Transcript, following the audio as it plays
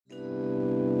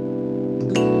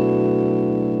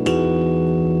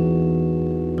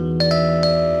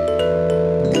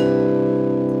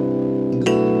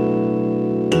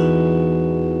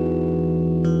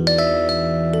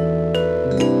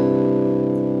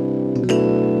Hello,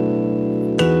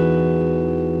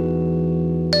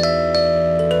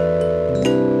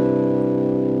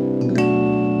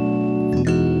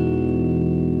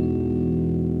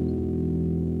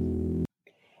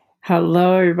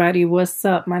 everybody. What's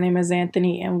up? My name is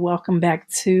Anthony, and welcome back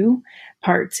to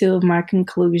part 2 of my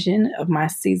conclusion of my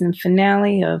season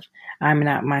finale of I'm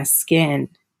Not My Skin.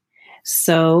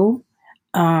 So,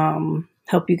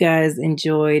 hope you guys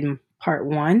enjoyed part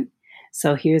 1.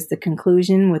 So, here's the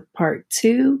conclusion with part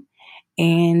 2.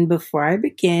 And before I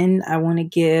begin, I want to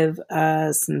give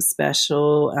some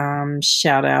special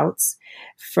shout outs.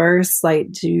 First,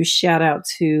 like to shout out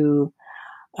to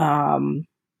all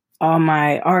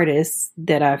my artists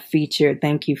that I featured.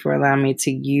 Thank you for allowing me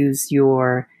to use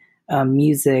your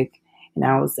music. And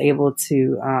I was able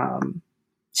to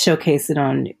showcase it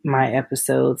on my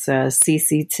episodes.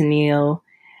 Cece Tennille,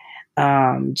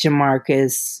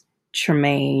 Jamarcus,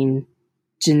 Tremaine,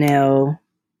 Janelle,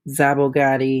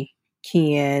 Zabogati,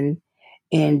 Kian,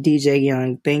 and DJ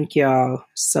Young. Thank y'all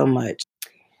so much.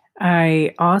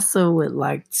 I also would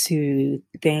like to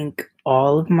thank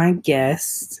all of my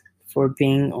guests for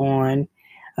being on.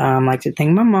 I'd like to thank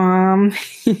my mom,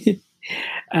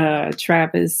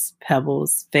 Travis,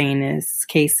 Pebbles, Venus,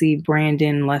 Casey,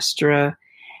 Brandon, Lustra,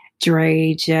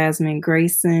 Dre, Jasmine,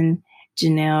 Grayson,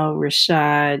 Janelle,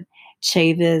 Rashad,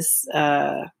 Chavis,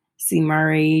 C.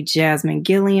 Murray, Jasmine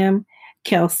Gilliam,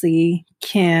 Kelsey,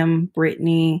 Kim,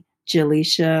 Brittany,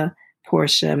 Jaleisha,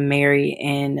 Portia, Mary,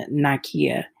 and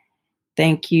Nakia.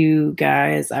 Thank you,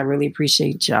 guys. I really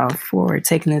appreciate y'all for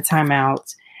taking the time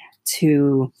out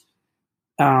to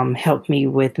help me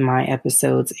with my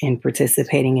episodes and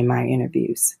participating in my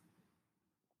interviews.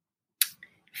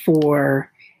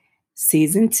 For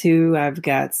season 2, I've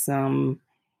got some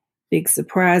big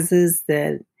surprises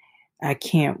that I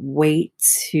can't wait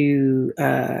to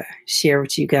share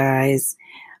with you guys.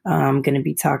 I'm going to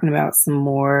be talking about some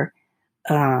more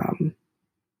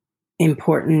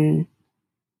important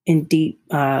and deep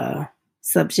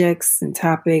subjects and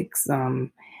topics.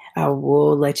 I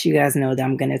will let you guys know that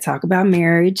I'm going to talk about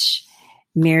marriage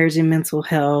and mental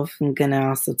health. I'm going to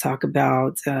also talk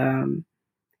about the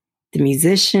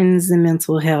musicians and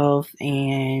mental health,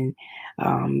 and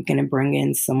I'm going to bring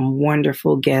in some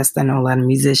wonderful guests. I know a lot of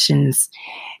musicians,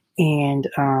 and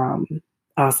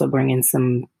also bring in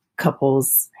some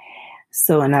couples.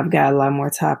 And I've got a lot more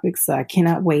topics, so I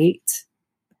cannot wait.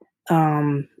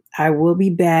 I will be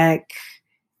back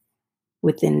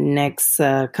within the next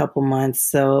couple months.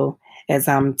 So as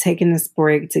I'm taking this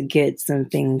break to get some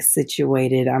things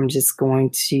situated, I'm just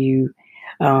going to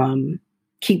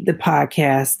keep the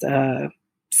podcast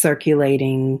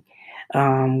circulating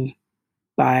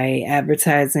by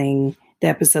advertising the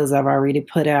episodes I've already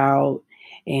put out.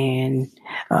 And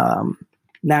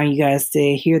now you guys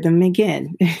to hear them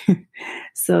again.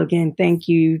 So again, thank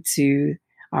you to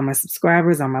all my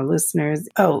subscribers, all my listeners.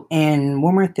 Oh, and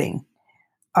one more thing.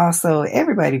 Also,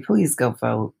 everybody, please go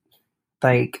vote.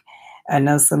 Like, I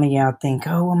know some of y'all think,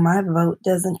 oh, well, my vote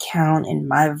doesn't count and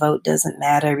my vote doesn't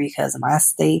matter because my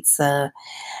state's a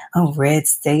red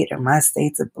state or my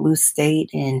state's a blue state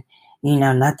and,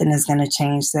 nothing is going to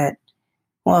change that.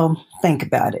 Well, think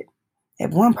about it.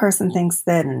 If one person thinks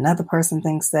that and another person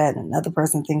thinks that and another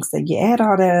person thinks that, you add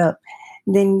all that up,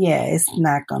 then, yeah, it's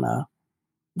not going to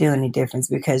do any difference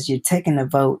because you're taking the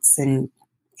votes and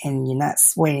you're not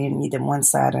swaying either one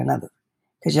side or another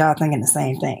because y'all thinking the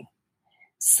same thing.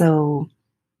 So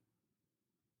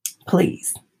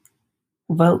please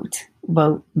vote.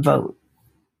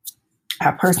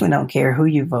 I personally don't care who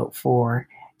you vote for.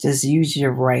 Just use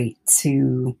your right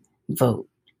to vote.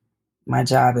 My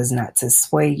job is not to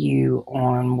sway you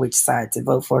on which side to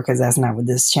vote for because that's not what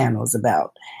this channel is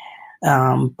about.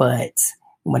 But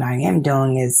what I am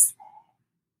doing is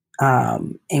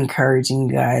encouraging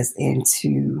you guys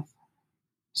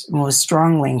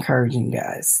strongly encouraging you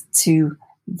guys to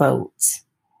vote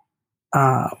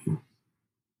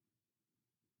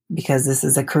because this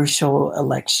is a crucial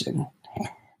election.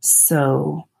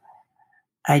 So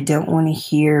I don't want to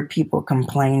hear people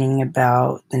complaining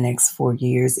about the next 4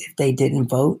 years if they didn't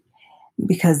vote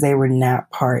because they were not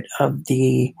part of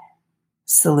the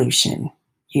solution.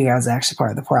 You guys are actually part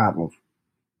of the problem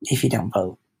if you don't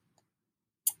vote.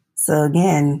 So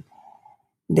again,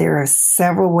 there are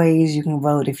several ways you can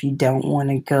vote if you don't want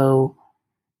to go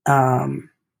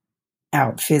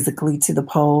out physically to the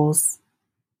polls.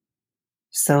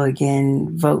 So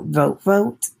again, vote,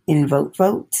 and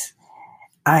vote.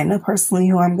 I know personally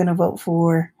who I'm going to vote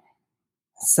for.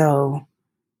 So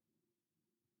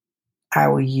I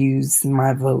will use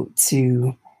my vote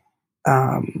to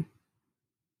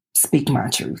speak my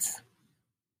truth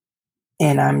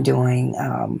and I'm doing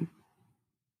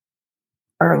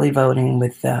early voting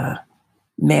with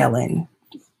mail-in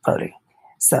voting.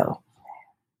 So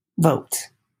vote.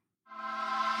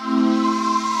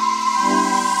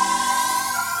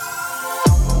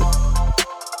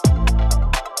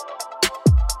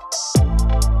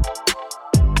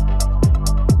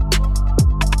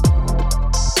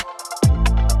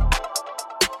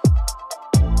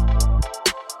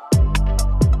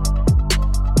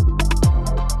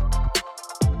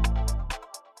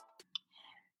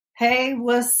 Hey,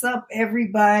 what's up,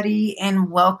 everybody, and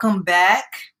welcome back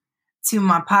to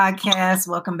my podcast.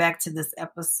 Welcome back to this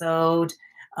episode.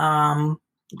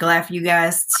 Glad for you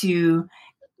guys to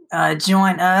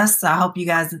join us. I hope you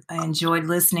guys enjoyed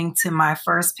listening to my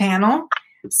first panel.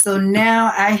 So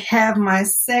now I have my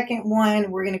second one.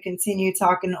 We're going to continue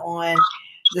talking on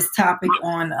this topic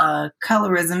on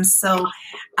colorism. So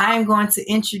I'm going to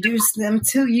introduce them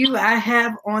to you. I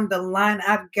have on the line,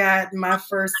 I've got my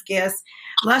first guest,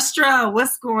 Lustra.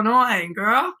 What's going on,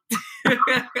 girl? Hey,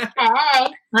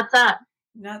 what's up?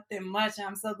 Nothing much.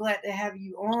 I'm so glad to have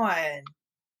you on.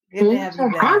 Good to have you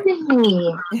back. Having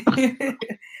me.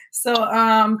 So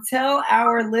tell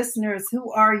our listeners,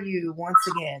 who are you once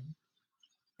again?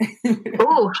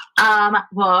 Well,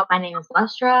 my name is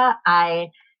Lustra.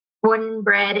 I born and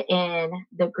bred in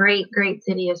the great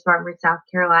city of Spartanburg, South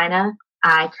Carolina.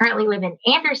 I currently live in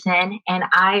Anderson, and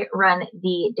I run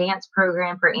the dance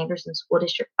program for Anderson School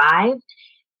District 5.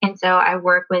 And so I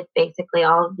work with basically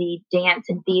all of the dance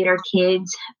and theater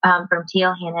kids from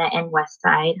T.L. Hanna and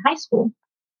Westside High School.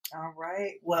 All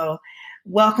right. Well,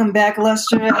 welcome back,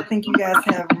 Lustra. I think you guys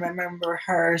have remember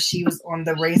her. She was on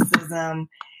the racism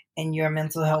and your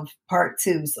mental health part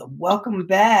 2. So welcome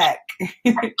back.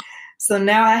 So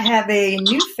now I have a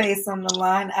new face on the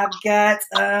line. I've got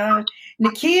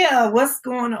Nakia. What's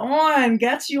going on?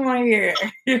 Got you on here.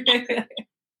 Hey.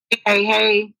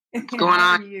 What's going on?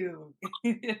 How are you?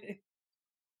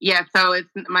 Yeah, so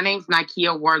my name's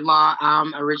Nakia Wardlaw.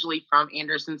 I'm originally from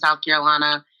Anderson, South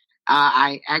Carolina.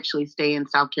 I actually stay in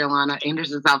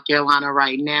Anderson, South Carolina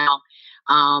right now.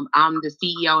 I'm the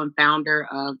CEO and founder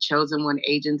of Chosen One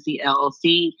Agency,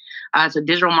 LLC. It's a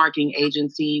digital marketing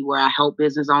agency where I help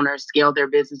business owners scale their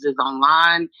businesses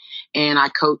online, and I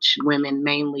coach women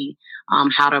mainly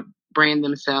how to brand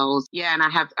themselves. Yeah, and I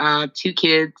have 2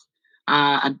 kids,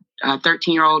 a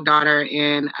 13-year-old daughter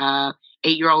and a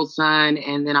 8-year-old son,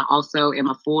 and then I also am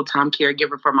a full-time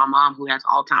caregiver for my mom who has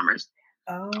Alzheimer's.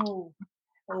 Oh,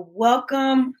 well,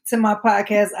 welcome to my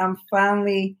podcast. I'm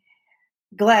finally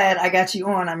glad I got you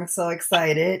on. I'm so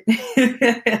excited.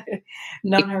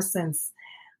 Known her since,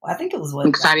 I think it was what?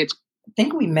 Excited. I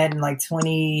think we met in like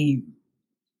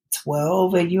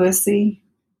 2012 at USC.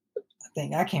 I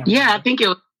can't remember. Yeah, I think it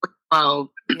was 12.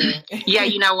 Yeah,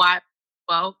 you know what?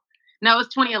 12? No, it was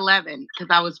 2011 because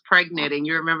I was pregnant, and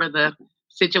you remember the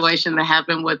situation that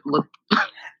happened with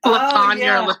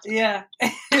Latanya. Yeah.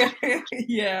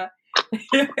 Yeah.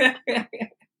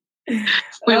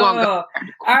 We won't go.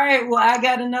 All right. Well, I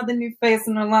got another new face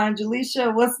on the line.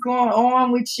 Jaleisha, what's going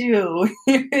on with you?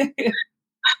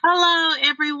 Hello,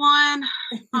 everyone.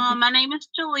 My name is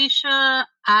Jaleisha.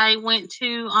 I went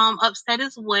to Upstate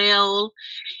as well,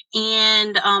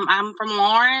 and I'm from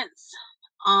Lawrence,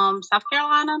 South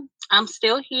Carolina. I'm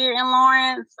still here in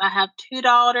Lawrence. I have 2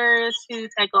 daughters who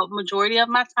take up majority of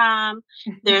my time.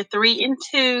 They're 3 and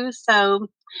 2, so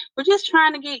we're just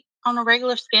trying to get on a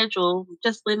regular schedule,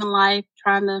 just living life,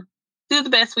 trying to do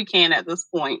the best we can at this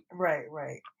point. Right.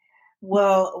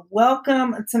 Well,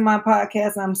 welcome to my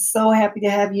podcast. I'm so happy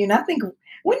to have you. And I think,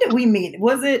 when did we meet?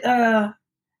 Was it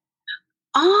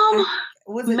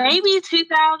maybe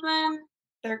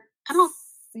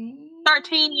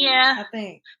 2013? Yeah. I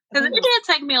think. Because it did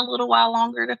take me a little while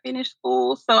longer to finish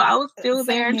school, so I was still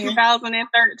there in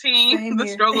 2013. The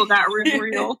struggle got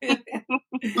real.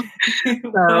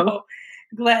 Well,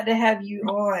 glad to have you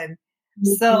on.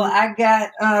 So I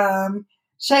got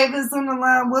Chavis on the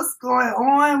line. What's going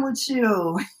on with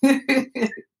you?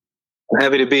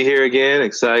 Happy to be here again.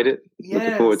 Excited. Yes.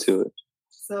 Looking forward to it.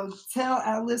 So tell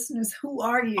our listeners, who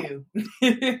are you?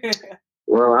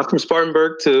 Well, I'm from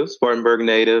Spartanburg too, Spartanburg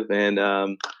native, and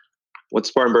went to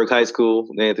Spartanburg High School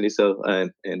with Anthony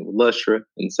and Lustra,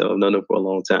 and so I've known them for a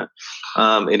long time.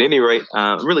 At any rate,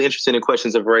 I'm really interested in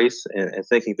questions of race and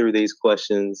thinking through these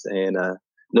questions and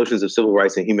notions of civil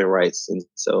rights and human rights, and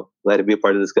so glad to be a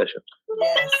part of the discussion.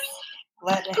 Yes,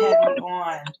 glad to have you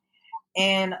on.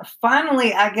 And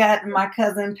finally, I got my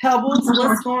cousin Pebbles.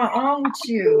 What's going on with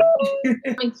you?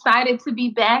 I'm excited to be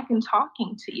back and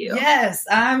talking to you. Yes,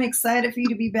 I'm excited for you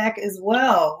to be back as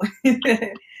well.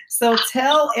 So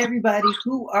tell everybody,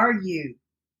 who are you?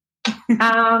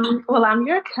 Well, I'm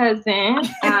your cousin.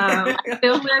 I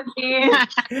still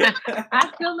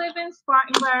live in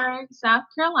Spartanburg, South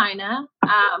Carolina.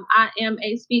 I am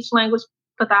a speech language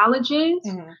pathologist.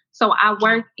 Mm-hmm. So I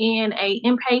work in a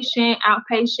inpatient,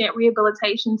 outpatient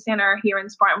rehabilitation center here in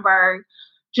Spartanburg,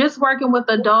 just working with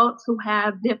adults who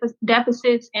have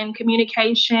deficits in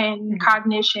communication,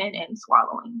 cognition, and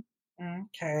swallowing.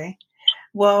 Okay.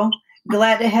 Well,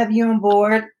 glad to have you on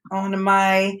board on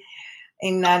my,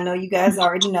 and I know you guys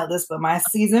already know this, but my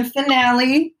season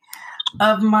finale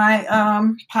of my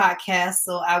podcast.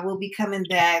 So I will be coming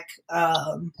back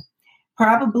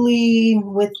probably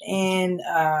within,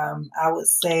 I would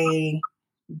say,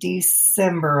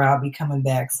 December. I'll be coming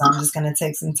back. So I'm just going to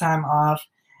take some time off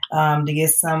to get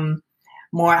some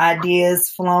more ideas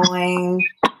flowing,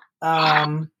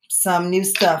 some new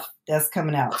stuff that's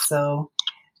coming out. So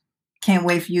can't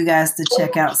wait for you guys to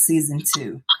check out season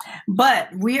 2. But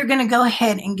we are going to go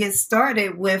ahead and get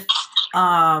started with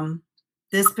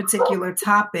this particular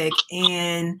topic.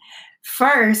 And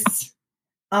first,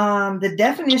 the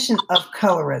definition of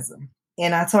colorism.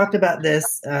 And I talked about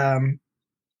this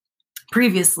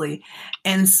previously.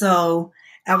 And so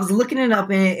I was looking it up,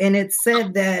 and it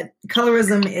said that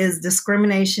colorism is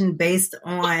discrimination based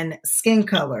on skin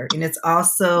color. And it's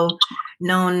also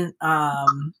known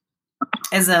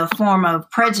as a form of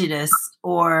prejudice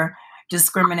or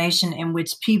discrimination in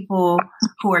which people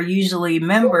who are usually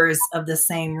members of the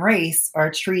same race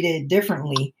are treated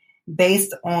differently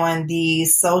based on the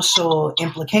social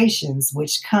implications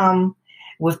which come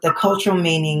with the cultural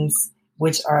meanings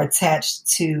which are attached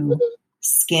to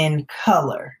skin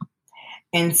color.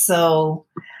 And so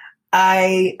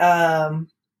I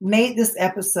made this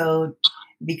episode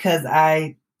because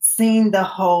I seen the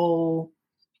whole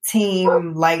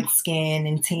team light skin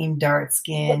and team dark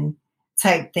skin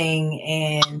type thing.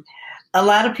 And a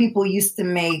lot of people used to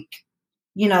make,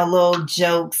 little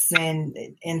jokes and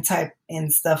type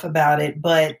and stuff about it,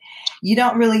 but you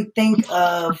don't really think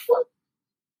of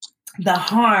the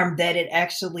harm that it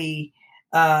actually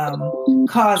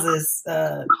causes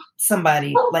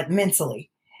somebody, like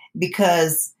mentally,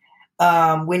 because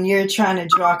when you're trying to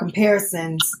draw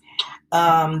comparisons,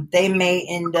 they may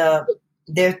end up,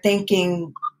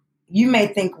 you may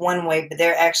think one way, but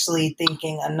they're actually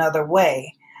thinking another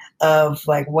way of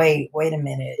like, wait a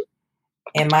minute.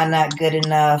 Am I not good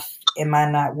enough? Am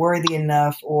I not worthy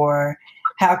enough? Or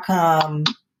how come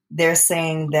they're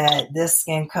saying that this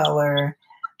skin color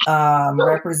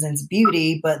represents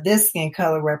beauty, but this skin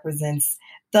color represents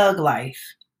thug life?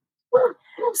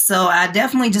 So I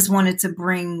definitely just wanted to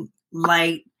bring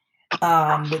light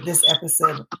with this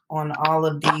episode on all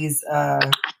of these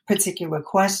particular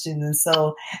questions. And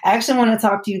so I actually want to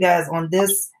talk to you guys on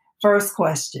this first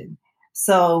question.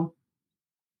 So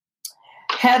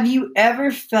have you ever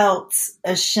felt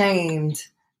ashamed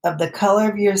of the color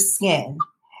of your skin?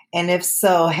 And if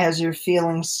so, has your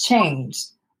feelings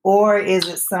changed? Or is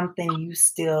it something you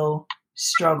still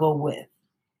struggle with?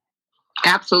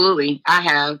 Absolutely. I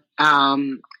have.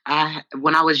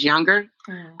 When I was younger,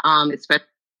 especially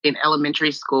in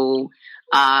elementary school,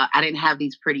 I didn't have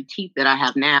these pretty teeth that I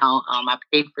have now. I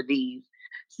paid for these.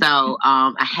 So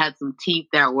I had some teeth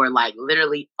that were like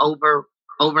literally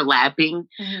overlapping.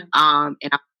 And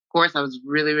of course I was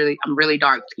I'm really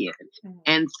dark skinned.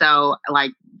 And so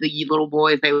like the little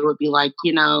boys, they would be like,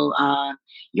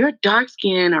 you're dark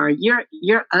skinned, or you're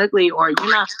ugly, or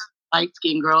you're not light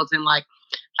skinned girls. And like,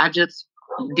 I just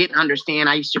didn't understand.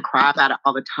 I used to cry about it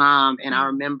all the time. And I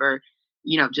remember,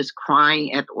 just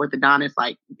crying at the orthodontist,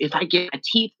 like, if I get my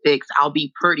teeth fixed, I'll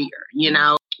be prettier,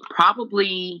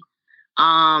 probably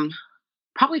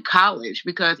college,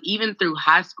 because even through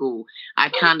high school, I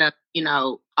kind of,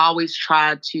 always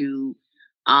tried to,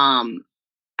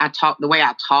 I talk the way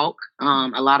I talk.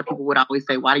 A lot of people would always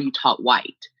say, why do you talk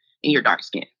white in your dark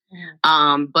skin?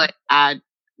 But I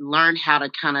learned how to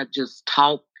kind of just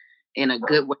talk in a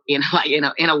good way, in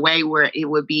a way where it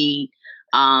would be,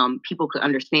 people could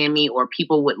understand me, or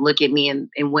people would look at me and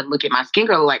wouldn't look at my skin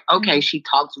color like, okay, she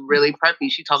talks really preppy,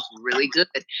 she talks really good.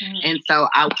 And so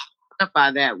I would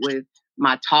identify that with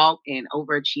my talk and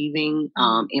overachieving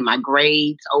in my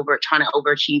grades, trying to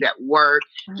overachieve at work,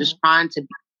 just trying to be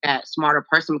that smarter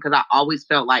person, because I always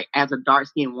felt like as a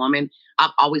dark-skinned woman, I've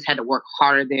always had to work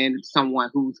harder than someone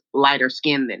who's lighter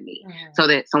skinned than me, so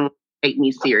that someone would take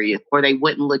me serious, or they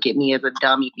wouldn't look at me as a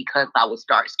dummy because I was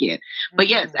dark-skinned. But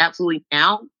yes, absolutely,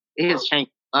 now it has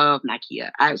changed. I love Nakia.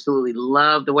 I absolutely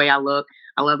love the way I look.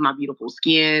 I love my beautiful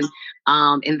skin.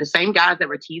 And the same guys that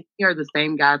were teasing me are the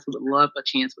same guys who would love a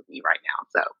chance with me right now.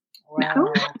 So,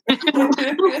 wow.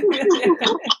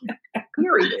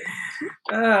 Period.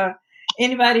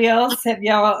 Anybody else? Have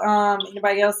y'all?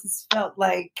 Anybody else has felt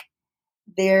like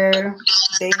they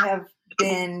have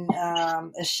been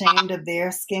ashamed of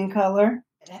their skin color?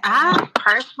 I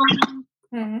personally.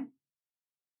 Mm-hmm.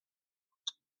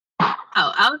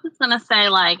 Oh, I was just gonna say,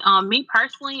 like, me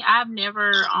personally, I've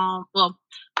never, well,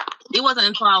 it wasn't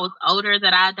until I was older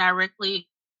that I directly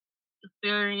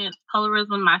experienced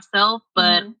colorism myself.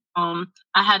 But I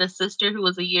had a sister who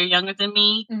was a year younger than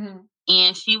me,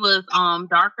 and she was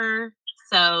darker.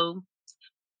 So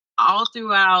all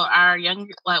throughout our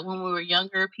younger, like when we were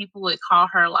younger, people would call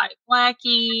her like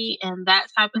Blackie and that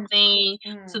type of thing,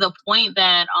 to the point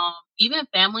that even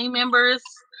family members,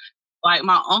 like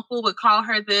my uncle would call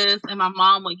her this, and my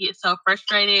mom would get so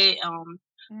frustrated.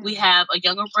 We have a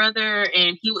younger brother,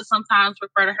 and he would sometimes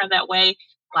refer to her that way.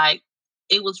 Like,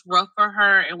 it was rough for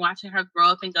her, and watching her grow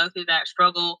up and go through that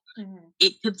struggle,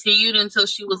 it continued until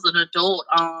she was an adult.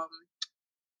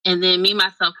 And then me,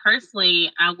 myself,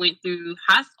 personally, I went through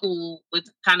high school with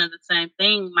kind of the same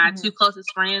thing. My two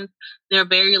closest friends, they're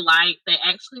very light. They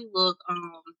actually look,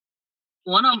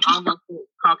 one of them almost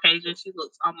Caucasian. She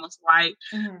looks almost white.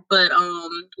 But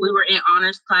we were in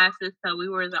honors classes, so we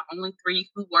were the only three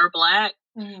who were Black.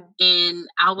 And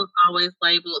I was always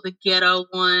labeled the ghetto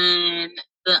one,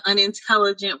 the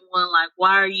unintelligent one, like,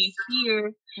 why are you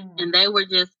here? And they were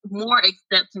just more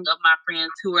accepting of my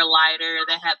friends who were lighter,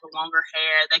 that had the longer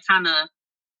hair. They kind of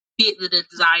fit the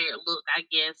desired look, I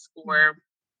guess, for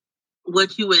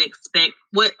what you would expect,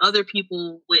 what other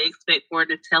people would expect for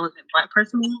an intelligent Black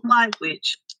person to look like,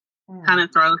 which kind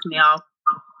of throws me off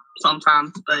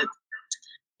sometimes. But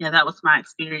yeah, that was my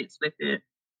experience with it.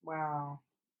 Wow.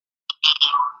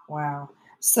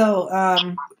 So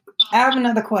I have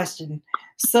another question.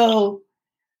 So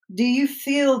do you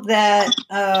feel that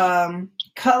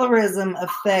colorism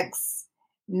affects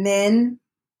men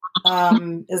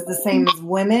is the same as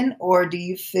women, or do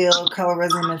you feel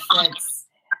colorism affects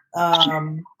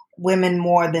women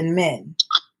more than men?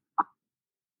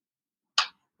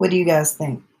 What do you guys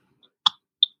think?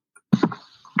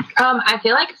 I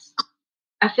feel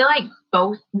like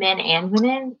both men and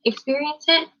women experience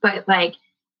it, but like,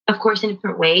 of course, in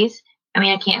different ways. I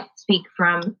mean, I can't speak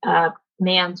from a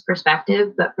man's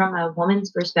perspective, but from a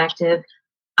woman's perspective,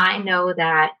 I know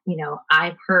that,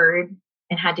 I've heard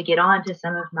and had to get on to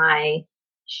some of my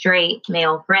straight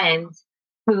male friends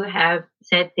who have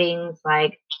said things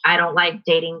like, I don't like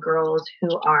dating girls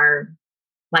who are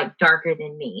like darker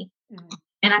than me.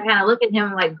 And I kind of look at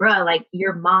him like, bruh, like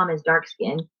your mom is dark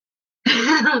skinned.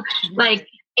 Like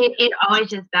it always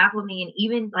just baffled me. And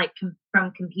even like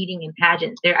from competing in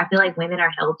pageants, I feel like women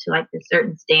are held to like this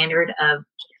certain standard of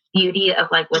beauty of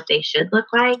like what they should look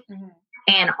like.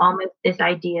 And almost this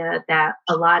idea that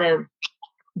a lot of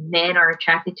men are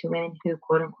attracted to women who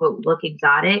quote unquote look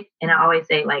exotic. And I always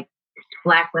say like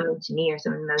Black women to me are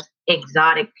some of the most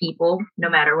exotic people, no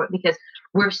matter what, because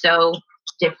we're so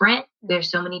different. There's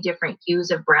so many different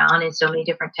hues of brown and so many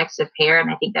different textures of hair.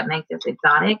 And I think that makes us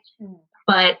exotic.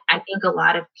 But I think a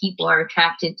lot of people are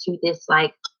attracted to this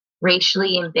like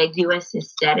racially ambiguous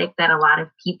aesthetic that a lot of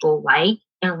people like.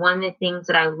 And one of the things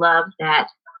that I love that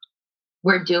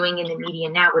we're doing in the media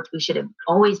now, which we should have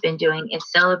always been doing, is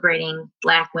celebrating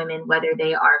Black women, whether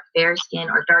they are fair skin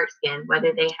or dark skin,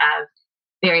 whether they have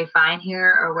very fine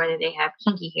hair or whether they have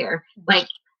kinky hair. Like,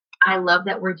 I love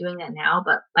that we're doing that now.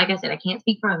 But like I said, I can't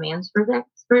speak from a man's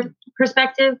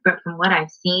perspective, but from what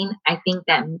I've seen, I think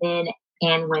that men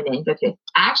and women go through it.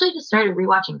 I actually just started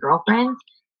rewatching Girlfriends,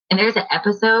 and there's an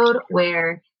episode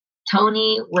where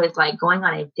Tony was like going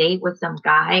on a date with some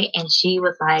guy, and she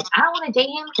was like, I don't want to date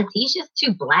him because he's just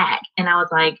too Black. And I was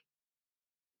like,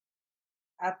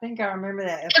 I think I remember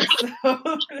that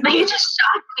episode. Like, it just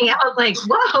shocked me. I was like,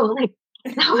 whoa,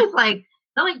 like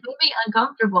that made me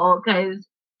uncomfortable because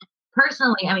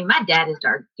personally, I mean, my dad is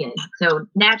dark skinned, so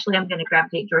naturally I'm going to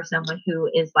gravitate towards someone who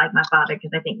is like my father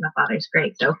because I think my father's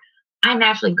great. So I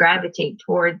naturally gravitate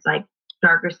towards like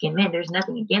darker skinned men. There's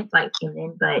nothing against light skinned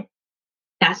men, but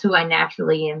that's who I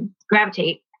naturally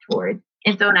gravitate towards.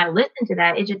 And so when I listened to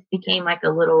that, it just became like a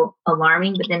little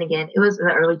alarming. But then again, it was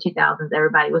the early 2000s.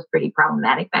 Everybody was pretty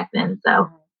problematic back then. So,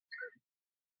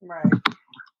 right.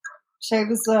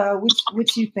 Chavis,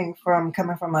 what you think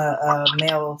coming from a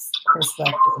male's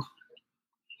perspective?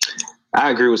 I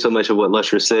agree with so much of what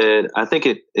Lustra said. I think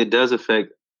it does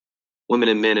affect women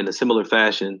and men in a similar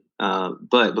fashion.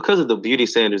 But because of the beauty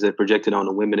standards that projected on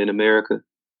the women in America,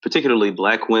 particularly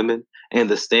Black women, and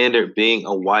the standard being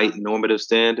a white normative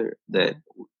standard that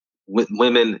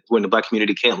women in the Black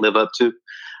community can't live up to,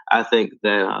 I think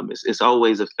that it's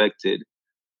always affected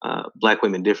Black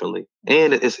women differently.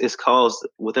 And it's caused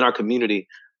within our community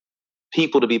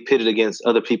people to be pitted against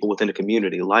other people within the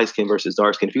community, light skin versus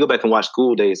dark skin. If you go back and watch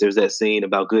School Days, there's that scene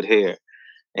about good hair.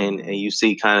 And you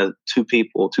see kind of two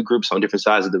groups on different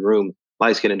sides of the room,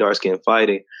 light skin and dark skin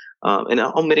fighting. And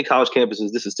on many college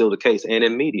campuses, this is still the case. And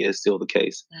in media, it's still the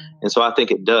case. And so I think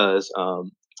it does.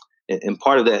 And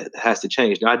part of that has to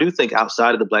change. Now, I do think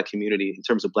outside of the Black community, in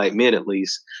terms of Black men at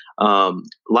least,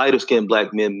 lighter skinned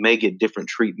Black men may get different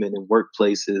treatment in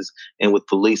workplaces and with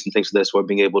police and things of that sort,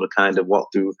 being able to kind of walk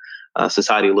through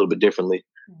society a little bit differently.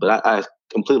 But I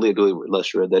completely agree with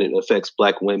Lustra that it affects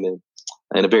Black women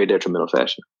in a very detrimental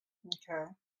fashion. Okay.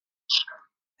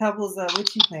 Pebbles,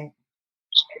 what you think?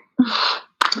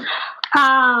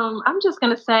 I'm just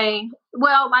going to say,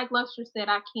 well, like Lustra said,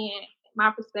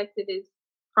 my perspective is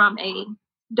from a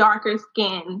darker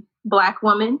skinned Black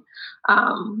woman.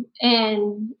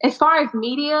 And as far as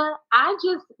media, I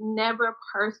just never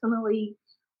personally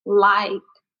liked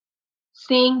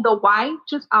seeing the wife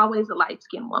just always a light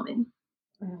skinned woman.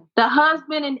 The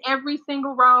husband in every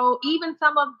single role, even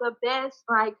some of the best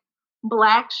like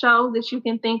Black shows that you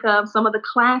can think of, some of the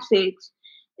classics,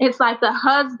 it's like the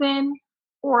husband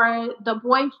or the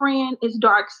boyfriend is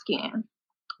dark skinned.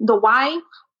 The wife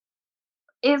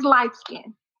is light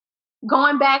skinned.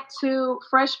 Going back to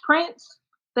Fresh Prince,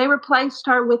 they replaced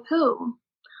her with who?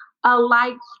 A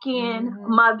light skinned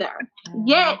mother.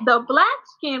 Yet the Black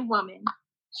skinned woman,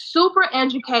 super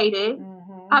educated.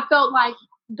 I felt like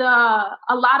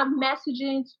a lot of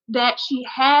messages that she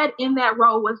had in that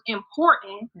role was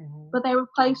important, but they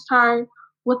replaced her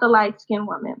with a light skinned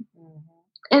woman.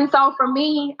 And so for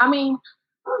me, I mean,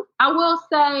 I will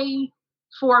say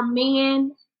for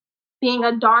men, being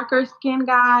a darker skinned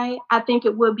guy, I think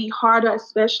it would be harder,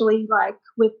 especially like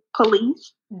with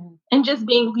police and just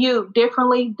being viewed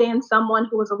differently than someone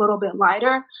who was a little bit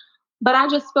lighter. But I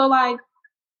just feel like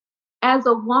as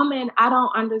a woman, I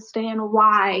don't understand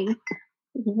why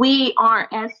we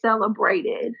aren't as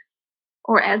celebrated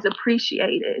or as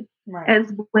appreciated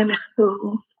as women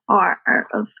who are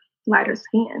of lighter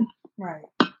skin. Right.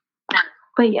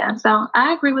 But yeah, so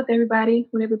I agree with everybody,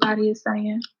 what everybody is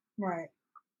saying. Right.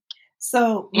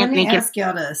 So let me ask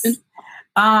y'all this.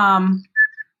 And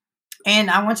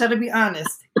I want y'all to be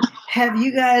honest. Have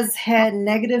you guys had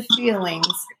negative feelings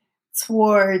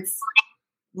towards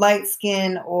light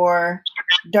skin or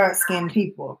dark skinned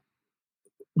people?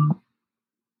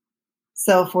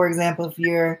 So, for example, if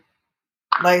you're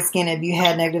light skin, if you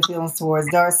had negative feelings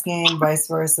towards dark skin, vice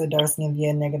versa, dark skin, if you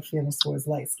had negative feelings towards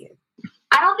light skin.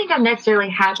 I don't think I've necessarily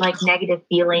had like negative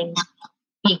feelings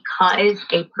because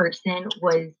a person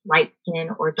was light skin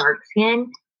or dark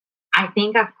skin. I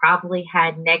think I've probably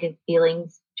had negative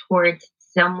feelings towards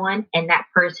someone and that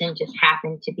person just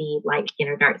happened to be light skin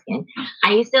or dark skin.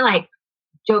 I used to like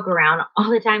joke around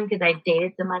all the time because I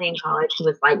dated somebody in college who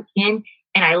was light skin,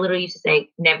 and I literally used to say,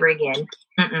 never again.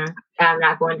 I'm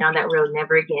not going down that road,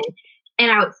 never again. And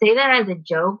I would say that as a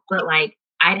joke, but like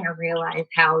I didn't realize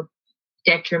how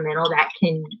detrimental that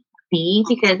can be,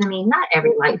 because I mean, not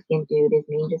every light skinned dude is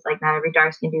mean, just like not every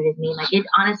dark skinned dude is mean. Like it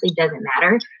honestly doesn't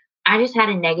matter. I just had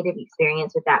a negative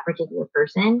experience with that particular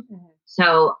person.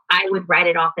 So I would write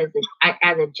it off as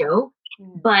a joke.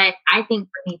 But I think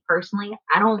for me personally,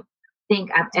 I don't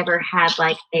think I've ever had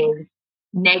like a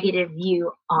negative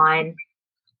view on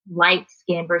light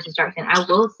skin versus dark skin. I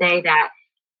will say that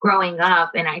growing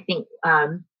up, and I think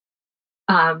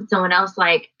someone else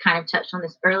like kind of touched on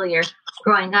this earlier,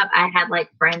 growing up, I had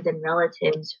like friends and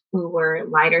relatives who were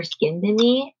lighter skinned than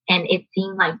me, and it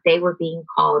seemed like they were being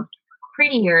called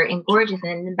prettier and gorgeous.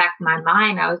 And in the back of my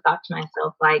mind, I always thought to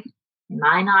myself, like, am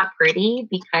I not pretty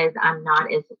because I'm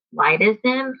not as light as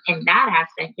them? In that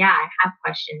aspect, yeah, I have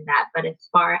questioned that. But as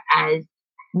far as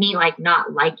me like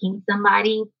not liking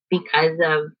somebody because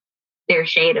of their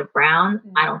shade of brown,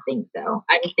 I don't think so.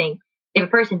 I just think if a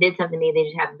person did something to me, they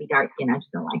just happen to be dark skin. I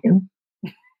just don't like them.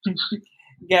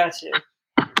 Gotcha.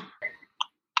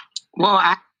 Well,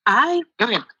 I go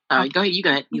ahead. Go ahead. You go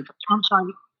ahead. I'm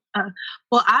sorry.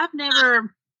 Well, I've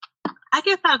never. I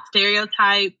guess I've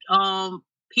stereotyped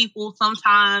people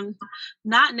sometimes,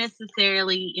 not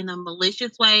necessarily in a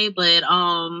malicious way, but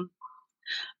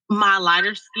my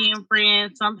lighter skin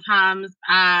friends, sometimes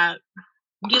I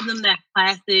give them that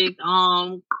classic,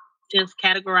 just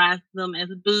categorize them as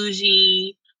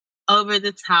bougie, over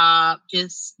the top,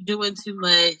 just doing too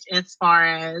much as far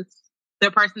as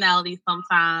their personality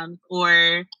sometimes,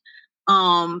 but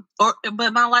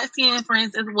my light skinned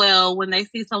friends as well, when they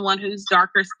see someone who's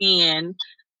darker skinned,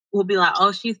 will be like,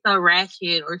 oh, she's so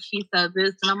ratchet or she's so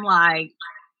this. And I'm like,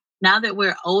 now that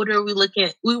we're older,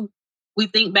 we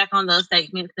think back on those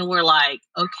statements and we're like,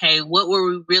 okay, what were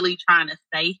we really trying to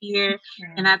say here?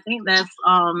 And I think that's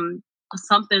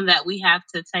something that we have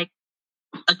to take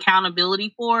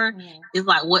accountability for is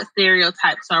like, what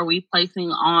stereotypes are we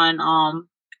placing on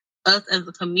us as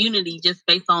a community just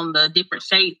based on the different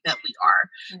shades that we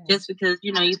are. Just because,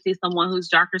 you see someone who's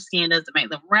darker skinned doesn't make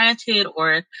them ratchet,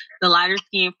 or the lighter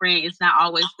skinned friend is not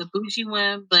always the bougie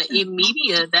one. But in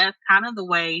media, that's kind of the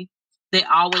way they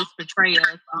always portray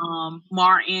us.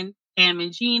 Martin, Pam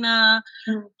and Gina,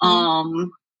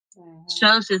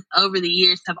 shows just over the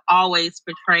years have always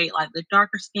portrayed like the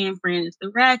darker skinned friend is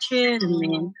the ratchet, and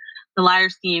then the lighter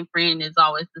skinned friend is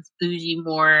always this bougie,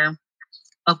 more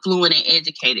affluent and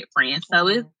educated friend. So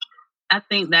I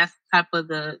think that's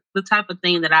the type of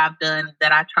thing that I've done,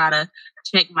 that I try to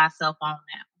check myself on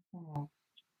now.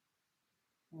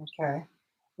 Okay.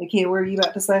 Nakia, what are you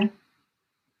about to say?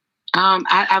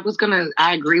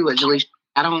 I agree with Julie.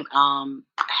 I don't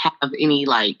have any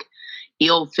like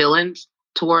ill feelings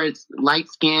towards light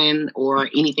skin or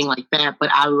anything like that.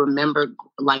 But I remember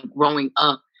like growing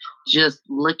up, just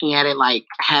looking at it like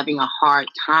having a hard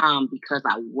time because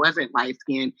I wasn't light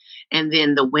skinned. And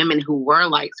then the women who were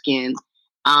light skinned,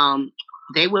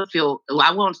 they would feel,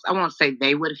 I won't say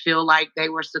they would feel like they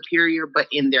were superior, but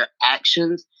in their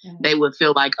actions, they would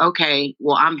feel like, okay,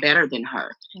 well, I'm better than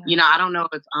her. I don't know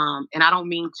if, and I don't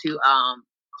mean to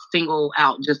single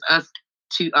out just us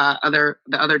to the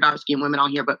other dark skinned women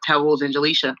on here, but Pebbles and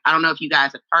Jaleisha. I don't know if you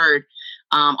guys have heard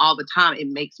all the time. It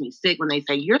makes me sick when they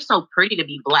say, you're so pretty to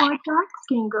be black. Or dark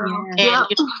skin girl. And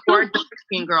or dark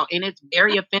skin girl. And it's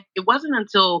very offensive. It wasn't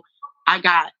until I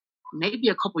got maybe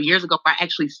a couple years ago I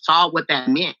actually saw what that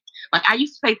meant. Like, I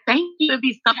used to say thank you and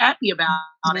be so happy about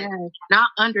it, not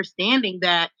understanding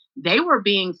that they were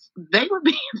being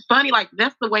funny. Like,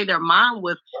 that's the way their mind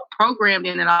was programmed,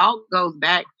 and it all goes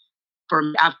back for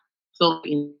me. I feel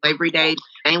in slavery days,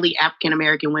 mainly African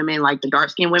American women, like the dark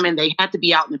skinned women, they had to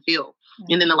be out in the field.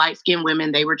 And then the light skinned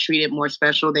women, they were treated more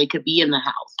special. They could be in the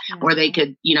house, or they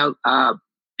could,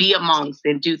 be amongst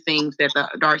and do things that the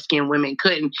dark skinned women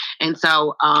couldn't. And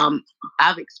so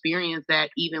I've experienced that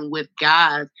even with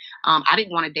guys. I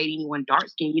didn't want to date anyone dark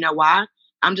skinned. You know why?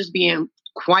 I'm just being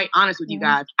quite honest with you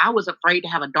guys. I was afraid to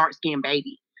have a dark skinned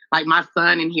baby. Like, my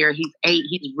son in here, he's 8.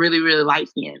 He's really, really light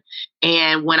skinned.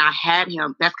 And when I had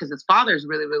him, that's because his father is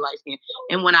really, really light skinned.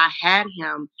 And when I had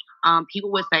him,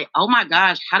 people would say, oh my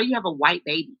gosh, how do you have a white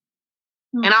baby?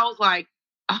 And I was like,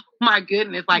 oh my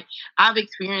goodness. Like, I've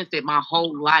experienced it my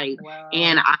whole life. Wow.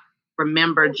 And I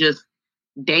remember just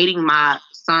dating my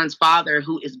son's father,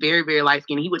 who is very, very light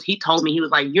skinned. He told me, he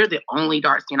was like, you're the only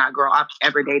dark skinned girl I've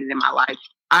ever dated in my life.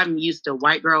 I'm used to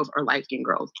white girls or light skinned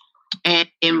girls. And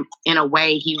in a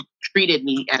way, he treated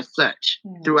me as such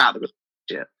throughout the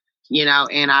relationship,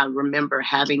 and I remember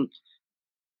having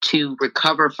to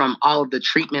recover from all of the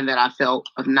treatment that I felt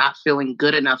of not feeling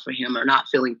good enough for him or not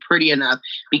feeling pretty enough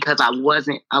because I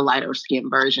wasn't a lighter skinned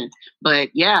version. But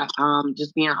yeah,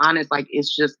 just being honest, like,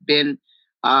 it's just been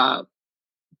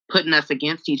putting us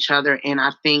against each other. And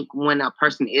I think when a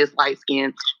person is light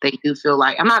skinned, they do feel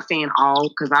like, I'm not saying all,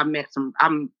 because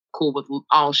I'm cool with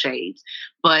all shades,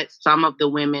 but some of the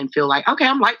women feel like, okay,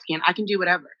 I'm light skinned, I can do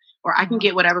whatever, or I can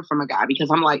get whatever from a guy because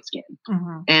I'm light skinned.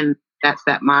 And that's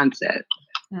that mindset.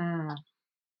 I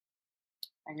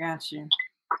got you.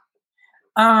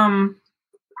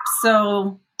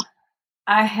 So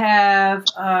I have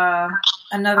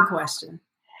another question,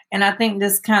 and I think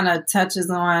this kind of touches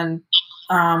on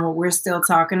what we're still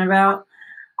talking about.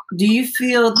 Do you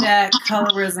feel that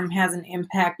colorism has an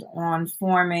impact on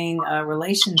forming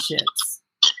relationships?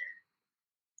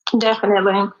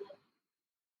 Definitely.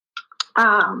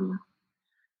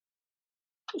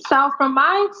 So from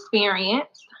my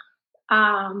experience,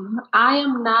 I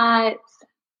am not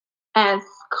as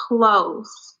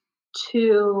close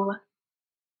to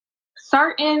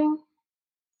certain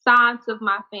sides of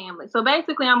my family. So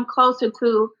basically, I'm closer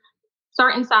to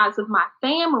certain sides of my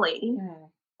family.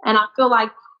 And I feel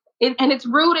like it's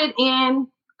rooted in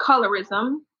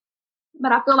colorism,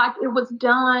 but I feel like it was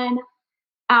done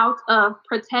out of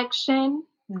protection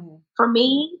for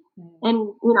me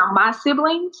and, my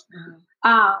siblings.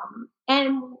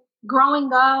 And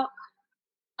growing up,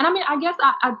 and I mean, I guess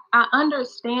I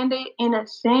understand it in a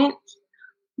sense,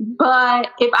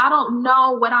 but if I don't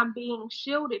know what I'm being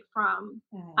shielded from,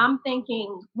 I'm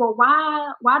thinking, well,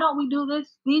 why don't we do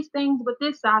these things with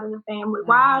this side of the family?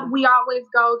 Why do we always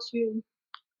go to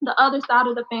the other side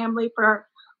of the family for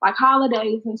like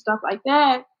holidays and stuff like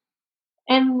that?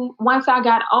 And once I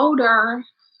got older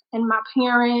and my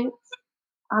parents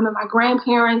and my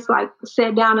grandparents like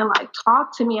sat down and like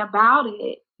talked to me about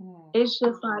it, it's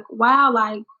just like, wow,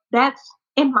 like that's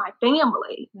in my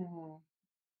family.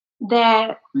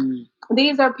 That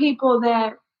these are people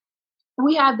that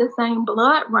we have the same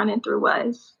blood running through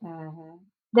us.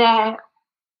 That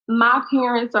my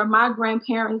parents or my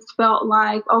grandparents felt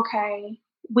like, okay,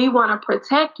 we want to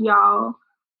protect y'all,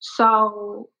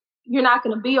 so you're not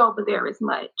going to be over there as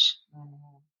much.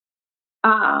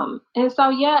 And so,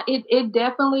 yeah, it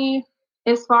definitely,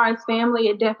 as far as family,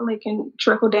 it definitely can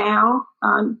trickle down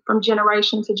from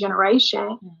generation to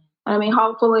generation. I mean,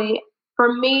 hopefully,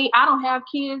 for me, I don't have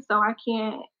kids, so I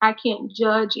can't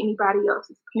judge anybody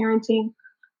else's parenting.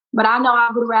 But I know I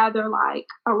would rather like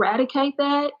eradicate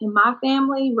that in my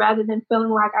family rather than feeling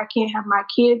like I can't have my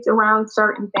kids around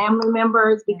certain family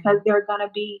members because they're going to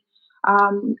be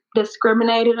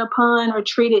discriminated upon or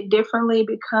treated differently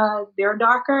because they're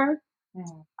darker.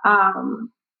 And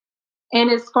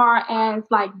as far as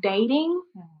like dating,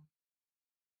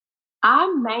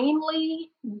 I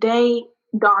mainly date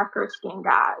darker skinned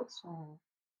guys.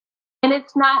 And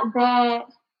it's not that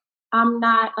I'm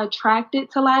not attracted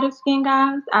to lighter skinned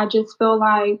guys. I just feel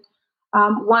like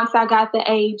once I got the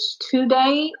age to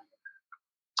date,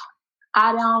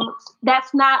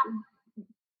 that's not,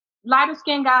 lighter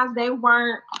skinned guys, they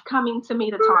weren't coming to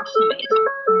me to talk to me.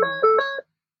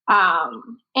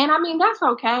 And I mean, that's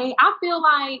okay. I feel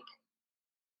like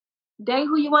date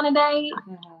who you want to date.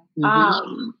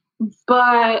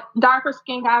 But darker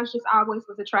skinned guys just always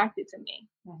was attracted to me.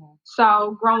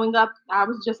 So growing up, I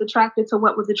was just attracted to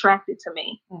what was attracted to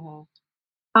me.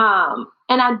 And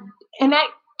that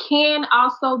can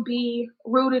also be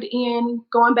rooted in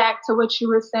going back to what you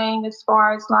were saying as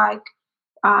far as like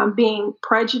being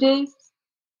prejudiced.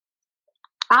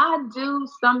 I do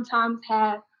sometimes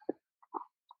have,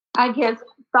 I guess,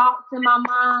 thoughts in my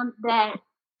mind that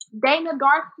dating a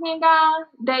dark skinned guy,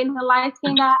 dating a light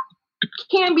skinned guy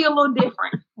can be a little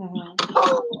different.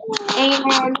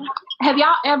 And have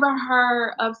y'all ever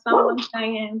heard of someone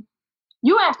saying,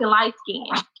 you acting light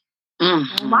skinned?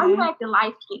 Why you acting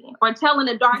light skinned? Or telling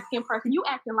a dark skinned person, you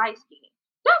acting light skinned.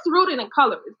 That's rooted in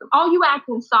colorism. Oh, you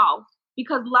acting soft.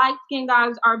 Because light skinned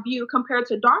guys are viewed compared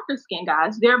to darker skinned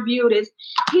guys. They're viewed as,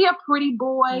 he a pretty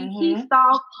boy, he's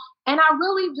soft. And I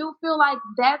really do feel like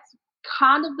that's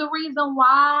kind of the reason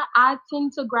why I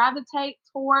tend to gravitate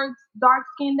towards dark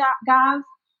skinned guys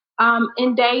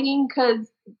in dating. Because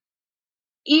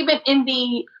even in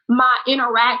my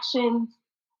interactions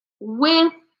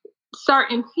with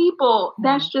certain people,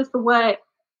 that's just what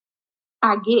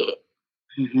I get.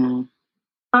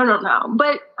 I don't know.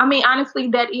 But I mean, honestly,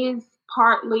 that is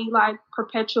partly like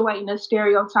perpetuating a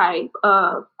stereotype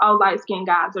of, oh, light skinned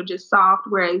guys are just soft,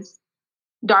 whereas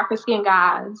darker skinned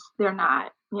guys, they're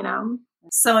not, you know?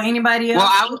 So anybody else? Well,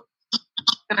 I was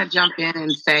going to jump in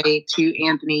and say to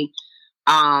Anthony,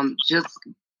 just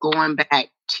going back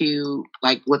to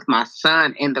like with my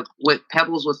son and what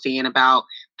Pebbles was saying about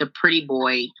the pretty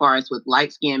boy, as far as with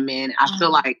light skinned men, I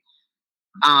feel like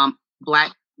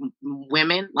Black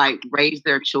women like raise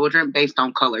their children based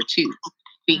on color too,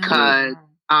 because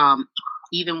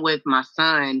even with my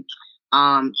son,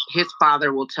 his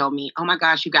father will tell me, oh my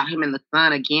gosh, you got him in the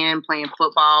sun again playing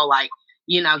football, like,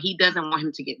 you know, he doesn't want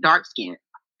him to get dark skinned.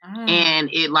 And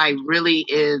it like really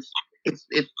is,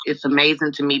 it's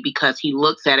amazing to me because he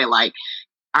looks at it like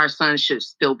our son should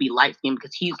still be light skinned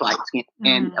because he's light skinned.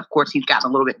 And of course he's gotten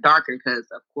a little bit darker because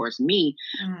of course me,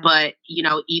 but you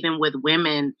know, even with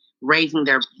women raising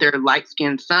their light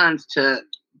skinned sons to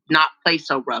not play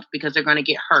so rough because they're going to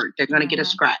get hurt. They're going to get a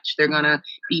scratch. They're going to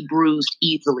be bruised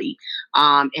easily.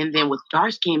 And then with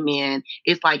dark skinned men,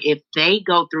 it's like if they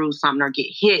go through something or get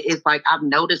hit, it's like I've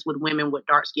noticed with women with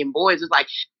dark skinned boys, it's like,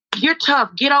 you're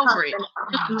tough. Get over it.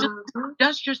 Just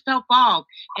dust yourself off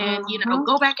and, you know,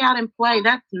 go back out and play.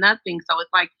 That's nothing. So it's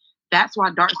like, that's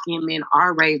why dark skinned men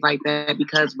are raised like that,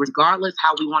 because regardless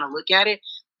how we want to look at it,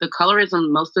 the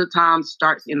colorism most of the time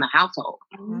starts in the household.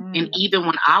 And even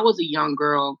when I was a young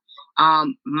girl,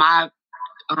 my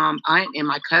aunt and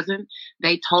my cousin,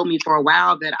 they told me for a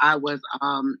while that I was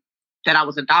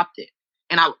adopted.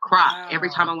 And I would cry every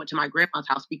time I went to my grandma's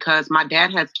house because my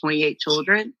dad has 28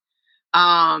 children.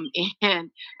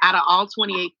 And out of all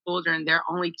 28 children, there are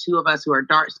only 2 of us who are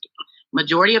dark skinned.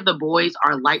 Majority of the boys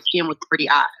are light skinned with pretty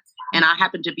eyes. And I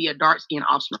happen to be a dark skinned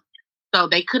offspring. So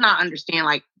they could not understand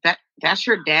like that's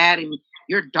your dad and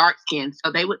you're dark skinned.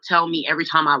 So they would tell me every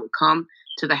time I would come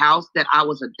to the house that I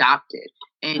was adopted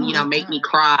and, you know, make me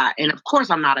cry. And of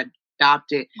course I'm not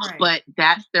adopted, but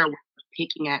that's their way of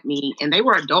picking at me. And they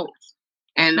were adults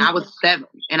and I was 7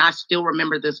 and I still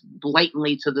remember this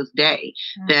blatantly to this day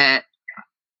that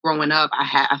growing up,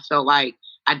 I felt like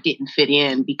I didn't fit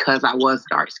in because I was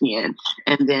dark skinned.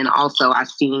 And then also I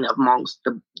seen amongst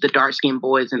the dark skinned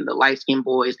boys and the light skinned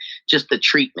boys, just the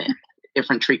treatment,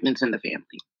 different treatments in the family.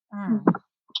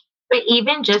 But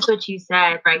even just what you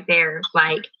said right there,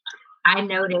 like I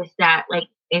noticed that like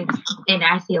and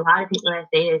I see a lot of people that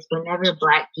say this, whenever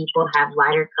Black people have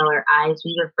lighter color eyes,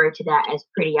 we refer to that as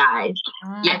pretty eyes.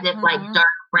 As if like dark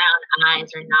brown eyes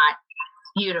are not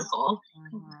beautiful.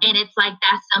 And it's like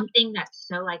that's something that's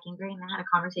so like ingrained. I had a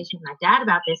conversation with my dad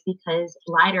about this because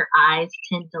lighter eyes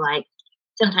tend to like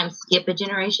sometimes skip a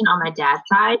generation on my dad's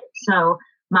side. So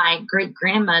my great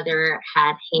grandmother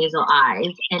had hazel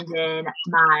eyes, and then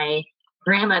my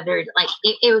grandmother, like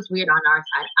it was weird on our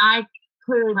side.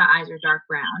 Clearly my eyes are dark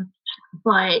brown,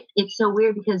 but it's so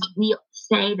weird because we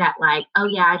say that like, oh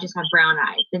yeah, I just have brown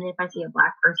eyes. And if I see a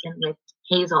Black person with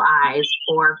hazel eyes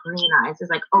or green eyes, it's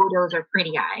like, oh, those are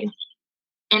pretty eyes.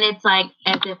 And it's like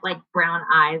as if like brown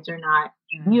eyes are not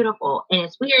beautiful. And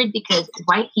it's weird because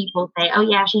white people say, oh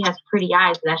yeah, she has pretty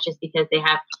eyes, but that's just because they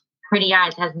have pretty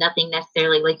eyes. Has nothing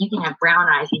necessarily, like you can have brown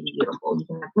eyes and be beautiful, you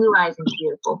can have blue eyes and be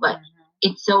beautiful, but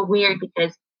it's so weird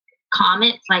because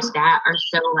comments like that are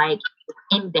so like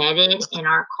embedded in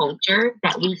our culture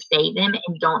that we say them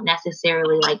and don't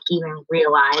necessarily like even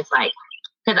realize, like,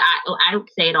 because I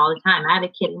say it all the time. I have a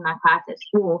kid in my class at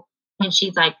school and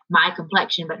she's like my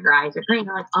complexion, but her eyes are green.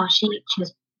 I'm like, oh, she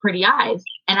has pretty eyes.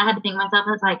 And I had to think to myself,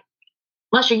 I was like,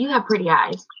 Lusher, you have pretty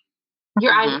eyes.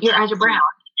 Your eyes are brown.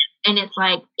 And it's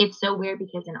like, it's so weird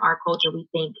because in our culture, we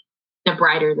think the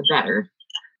brighter, the better.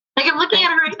 Like I'm looking at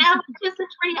her right now, she has such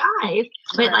pretty eyes.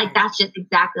 But like that's just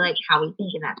exactly like how we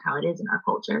think, and that's how it is in our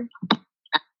culture. I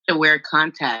have to wear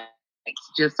contacts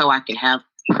just so I can have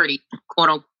pretty, quote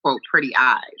unquote, pretty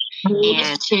eyes.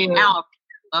 And now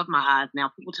I love my eyes. Now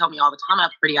people tell me all the time I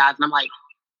have pretty eyes, and I'm like,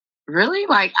 really?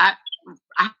 Like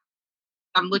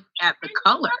I'm looking at the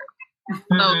color.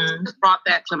 So just brought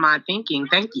that to my thinking.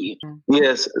 Thank you.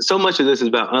 Yes, so much of this is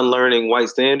about unlearning white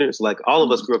standards. Like all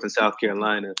of us grew up in South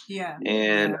Carolina. Yeah.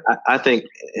 And I think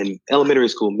in elementary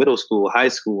school, middle school, high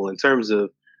school, in terms of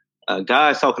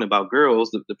guys talking about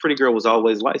girls, the pretty girl was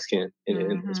always light skinned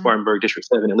in Spartanburg District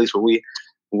 7, at least where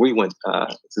we went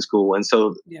to school. And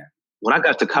so when I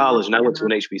got to college and I went to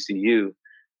an HBCU,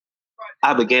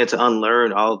 I began to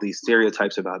unlearn all these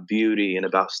stereotypes about beauty and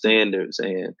about standards.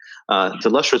 And to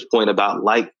Lustra's point about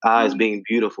light eyes being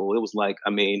beautiful, it was like,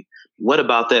 I mean, what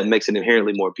about that makes it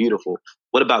inherently more beautiful?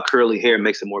 What about curly hair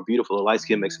makes it more beautiful? Or light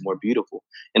skin makes it more beautiful?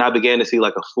 And I began to see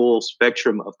like a full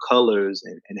spectrum of colors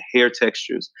and hair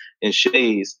textures and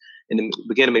shades. And it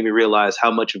began to make me realize how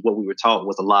much of what we were taught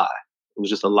was a lie. It was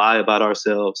just a lie about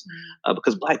ourselves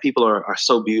because Black people are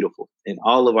so beautiful in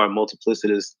all of our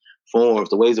multiplicitous forms,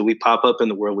 the ways that we pop up in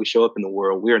the world, we show up in the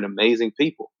world. We're an amazing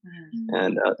people.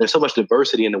 And there's so much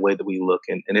diversity in the way that we look.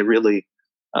 And it really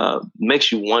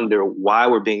makes you wonder why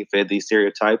we're being fed these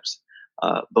stereotypes.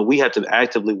 But we have to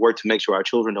actively work to make sure our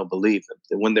children don't believe them.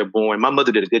 That when they're born, my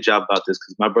mother did a good job about this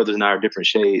because my brothers and I are different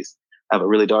shades. I have a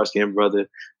really dark skinned brother.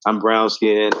 I'm brown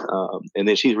skinned. And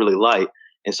then she's really light.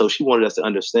 And so she wanted us to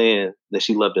understand that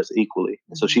she loved us equally.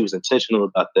 And so she was intentional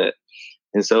about that.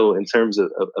 And so in terms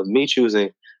of me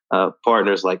choosing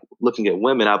partners, like looking at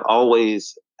women, I've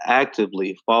always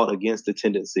actively fought against the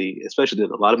tendency, especially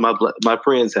that a lot of my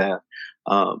friends have,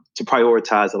 to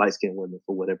prioritize the light-skinned women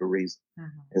for whatever reason.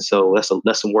 And so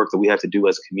that's some work that we have to do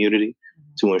as a community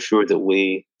to ensure that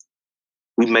we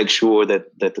make sure that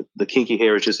the kinky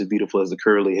hair is just as beautiful as the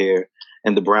curly hair,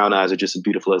 and the brown eyes are just as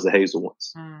beautiful as the hazel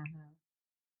ones.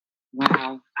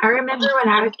 Wow. I remember when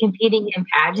I was competing in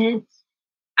pageants,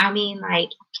 I mean, like,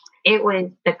 it was,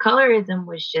 the colorism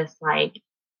was just like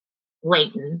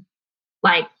blatant.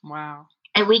 Like, wow.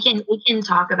 And we can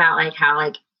talk about like how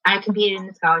like I competed in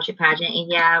the scholarship pageant,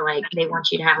 and like they want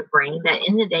you to have a brain, but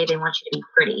in the day they want you to be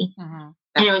pretty.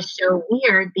 And it was so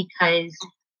weird because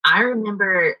I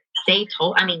remember they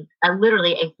told, I mean,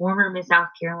 literally a former Miss South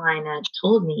Carolina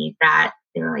told me that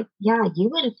they were like, yeah, you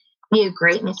would be a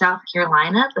great Miss South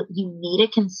Carolina, but you need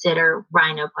to consider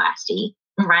rhinoplasty.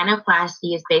 And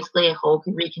rhinoplasty is basically a whole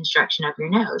reconstruction of your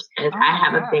nose because I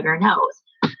have a bigger nose.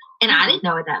 And I didn't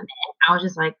know what that meant. I was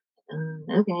just like,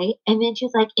 okay. And then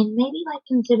she's like, and maybe like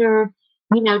consider,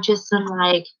 just some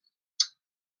like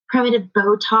primitive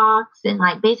Botox, and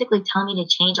like basically tell me to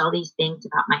change all these things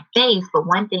about my face. But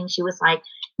one thing she was like,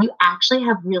 you actually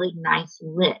have really nice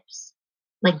lips.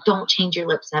 Like, don't change your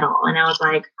lips at all. And I was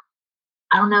like,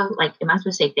 I don't know, like, am I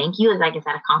supposed to say thank you? Is that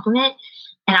a compliment?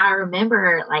 And I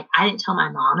remember, like, I didn't tell my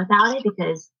mom about it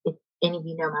because if any of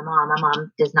you know my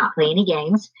mom does not play any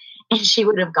games. And she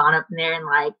would have gone up in there and,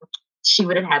 like, she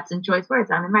would have had some choice words.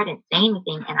 I remember I didn't say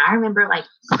anything. And I remember, like,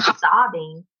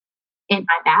 sobbing in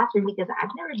my bathroom because I've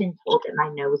never been told that my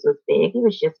nose was big. It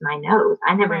was just my nose.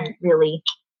 I never really,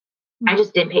 I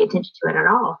just didn't pay attention to it at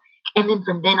all. And then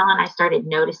from then on, I started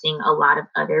noticing a lot of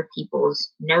other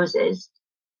people's noses.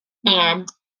 And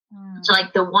so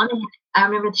like the woman, I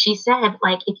remember she said,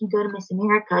 like, if you go to Miss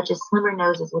America, just slimmer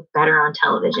noses look better on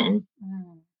television.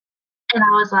 And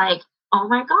I was like, oh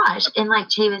my gosh. And like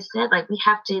Chavis said, like, we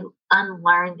have to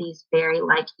unlearn these very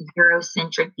like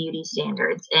Eurocentric beauty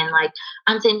standards. And like,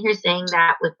 I'm sitting here saying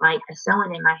that with like a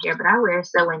sew-in in my hair, but I wear a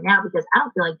sew-in now because I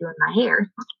don't feel like doing my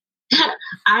hair.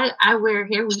 I wear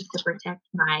hair weave to protect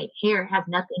my hair. It has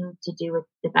nothing to do with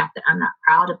the fact that I'm not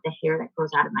proud of the hair that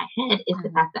grows out of my head. It's the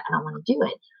fact that I don't want to do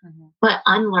it. But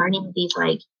unlearning these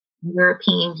like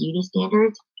European beauty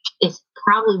standards is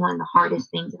probably one of the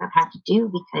hardest things that I've had to do,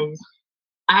 because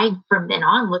I, from then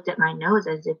on, looked at my nose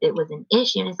as if it was an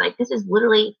issue. And it's like, this is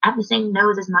literally, I have the same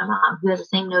nose as my mom, who has the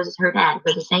same nose as her dad,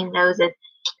 who has the same nose as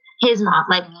his mom.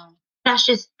 Like, that's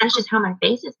just how my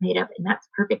face is made up, and that's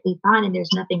perfectly fine. And there's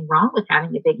nothing wrong with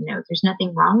having a big nose. There's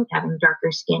nothing wrong with having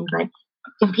darker skin. But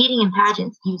competing in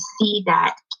pageants, you see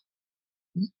that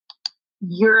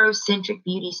Eurocentric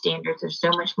beauty standards are so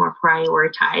much more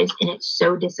prioritized, and it's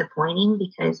so disappointing,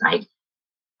 because like,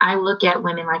 I look at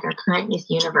women like our current Miss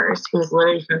Universe, who is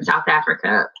literally from South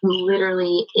Africa, who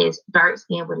literally is dark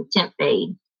skinned with a tint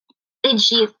fade, and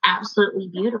she is absolutely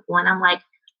beautiful. And I'm like,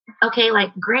 okay,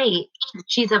 like, great,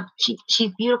 she's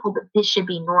beautiful, but this should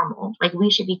be normal. Like,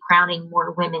 we should be crowning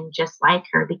more women just like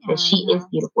her, because she is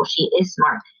beautiful, she is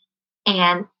smart.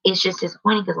 And it's just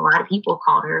disappointing because a lot of people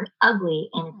called her ugly.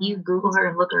 And if you Google her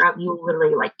and look her up, you will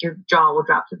literally, like, your jaw will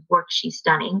drop to the floor. She's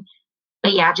stunning.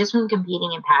 But yeah, just when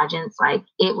competing in pageants, like,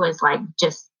 it was like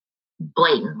just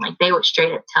blatant. Like, they would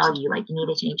straight up tell you, like, you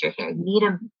need to change your hair.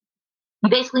 You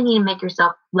basically need to make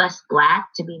yourself less black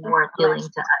to be more appealing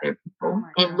to other people.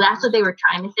 And that's what they were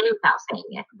trying to say without saying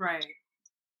it. Right.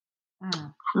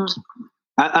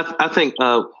 I think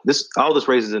all this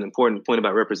raises an important point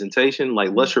about representation. Like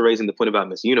Lustra raising the point about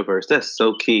Miss Universe, that's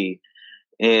so key.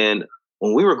 And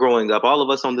when we were growing up, all of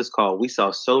us on this call, we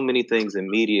saw so many things in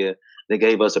media that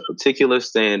gave us a particular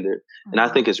standard. And I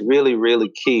think it's really, really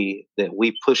key that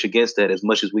we push against that as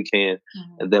much as we can,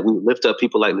 and that we lift up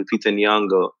people like Lupita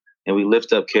Nyong'o, and we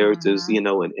lift up characters, you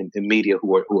know, in media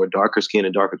who are darker skinned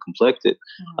and darker complected,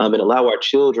 and allow our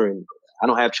children. I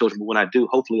don't have children, but when I do,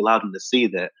 hopefully allow them to see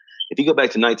that. If you go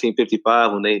back to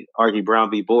 1955, when they argued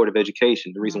Brown v. Board of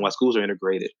Education, the reason why schools are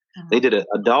integrated, they did a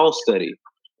doll study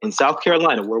in South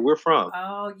Carolina, where we're from.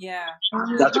 Oh, yeah.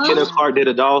 Dr. Kenneth Hart did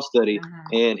a doll study,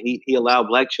 and he allowed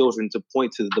Black children to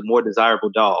point to the more desirable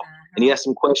doll. And he asked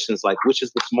them questions like, which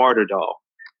is the smarter doll?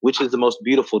 Which is the most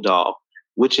beautiful doll?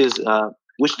 Which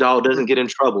doll doesn't get in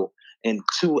trouble? And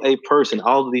to a person,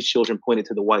 all of these children pointed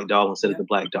to the white doll instead of the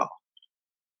Black doll.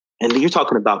 And you're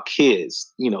talking about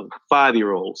kids, you know,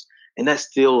 5-year-olds. And that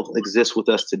still exists with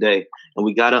us today. And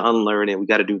we got to unlearn it. We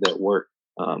got to do that work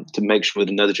to make sure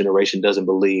that another generation doesn't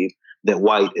believe that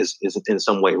white is in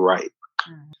some way right.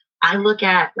 I look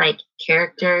at like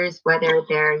characters, whether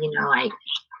they're, you know, like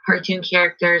cartoon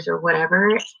characters or whatever.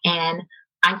 And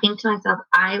I think to myself,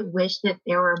 I wish that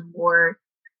there were more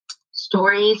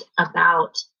stories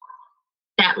about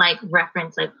that, like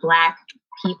reference like Black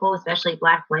people, especially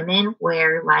Black women,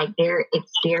 where like their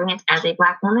experience as a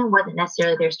Black woman wasn't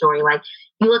necessarily their story. Like,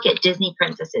 you look at Disney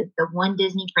princesses, the one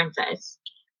Disney princess,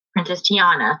 Princess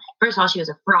Tiana. First of all, she was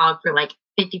a frog for like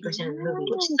 50% of the movie,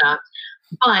 which sucked.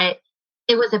 But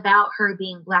it was about her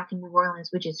being Black in New Orleans,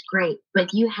 which is great.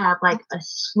 But you have like a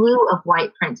slew of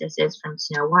white princesses, from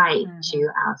Snow White to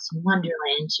Alice in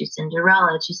Wonderland to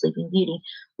Cinderella to Sleeping Beauty,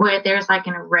 where there's like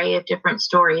an array of different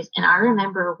stories. And I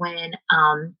remember when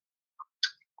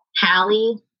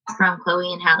Halle from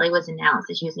Chloe and Halle was announced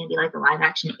that she was going to be like the live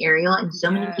action Ariel, and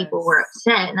so many people were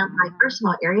upset. And I'm like, first of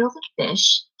all, Ariel's a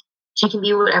fish. She can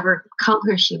be whatever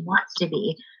color she wants to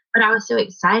be. But I was so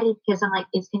excited because I'm like,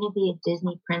 it's going to be a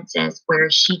Disney princess where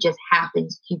she just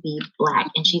happens to be Black,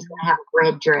 and she's going to have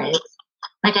red dreads.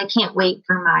 Like, I can't wait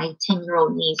for my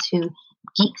 10-year-old niece who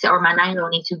geeks out, or my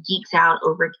 9-year-old niece who geeks out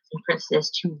over Disney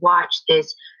princess, to watch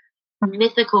this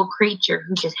mythical creature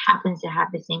who just happens to have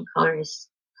the same color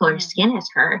skin as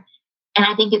her. And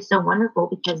I think it's so wonderful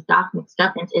because Doc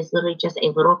McStuffins is literally just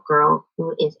a little girl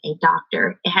who is a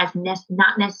doctor. It has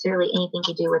not necessarily anything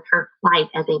to do with her plight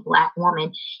as a Black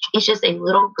woman. It's just a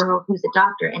little girl who's a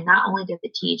doctor. And not only does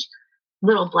it teach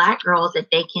little Black girls that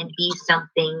they can be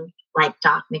something like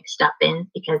Doc McStuffins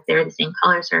because they're the same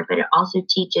color as her, but it also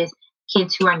teaches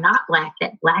kids who are not Black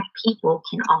that Black people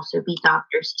can also be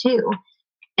doctors too.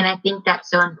 And I think that's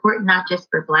so important, not just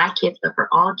for Black kids, but for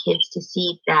all kids, to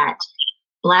see that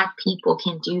Black people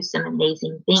can do some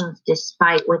amazing things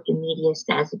despite what the media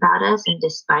says about us and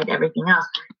despite everything else.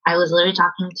 I was literally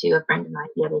talking to a friend of mine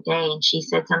the other day, and she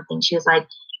said something. She was like,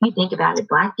 you think about it,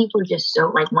 Black people are just so,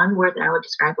 like, one word that I would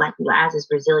describe Black people as is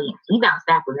resilient. We bounce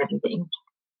back with everything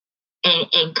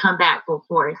and come back full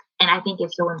force. And I think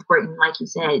it's so important, like you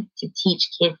said, to teach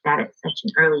kids that at such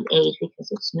an early age, because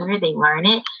the sooner they learn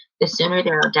it, the sooner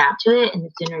they'll adapt to it and the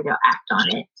sooner they'll act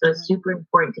on it. So it's super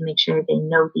important to make sure they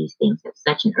know these things at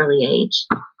such an early age.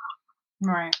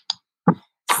 Right.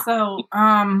 So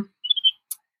I'm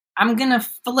going to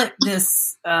flip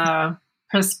this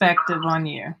perspective on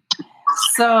you.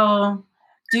 So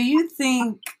do you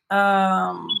think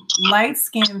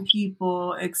light-skinned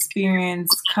people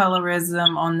experience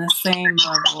colorism on the same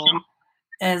level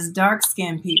as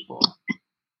dark-skinned people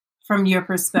from your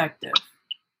perspective?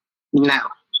 No,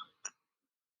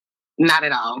 not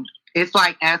at all. It's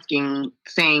like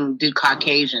saying, do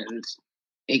Caucasians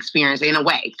experience, in a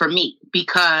way, for me?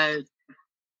 Because,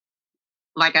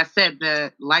 like I said,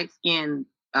 the light-skinned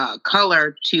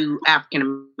color to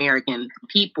African-American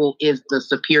people is the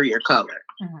superior color.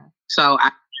 Mm-hmm. So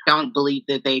I don't believe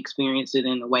that they experience it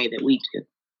in the way that we do.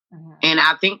 Mm-hmm. And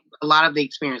I think a lot of the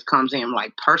experience comes in,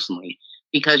 like, personally,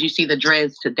 because you see the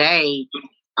dreads today.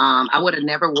 I would have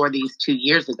never wore these 2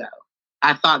 years ago.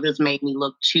 I thought this made me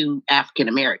look too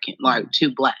African-American, like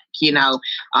too Black, you know.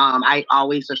 I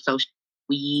always associate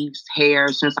weaves, hair.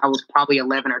 Since I was probably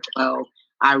 11 or 12,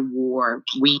 I wore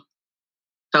weaves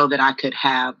so that I could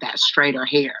have that straighter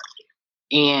hair.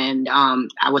 And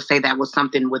I would say that was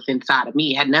something within inside of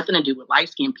me. It had nothing to do with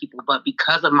light-skinned people, but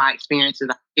because of my experiences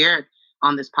I shared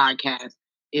on this podcast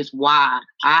is why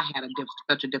I had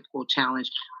such a difficult challenge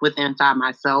within inside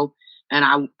myself. And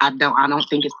I don't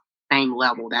think it's the same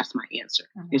level. That's my answer.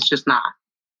 Mm-hmm. It's just not.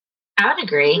 I would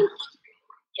agree.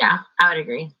 Yeah, I would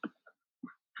agree.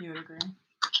 You would agree?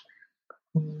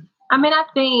 I mean, I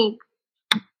think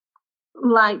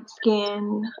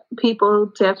light-skinned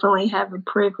people definitely have a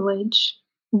privilege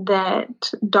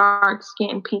that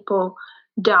dark-skinned people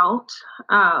don't.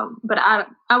 But I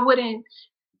wouldn't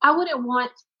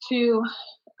want to,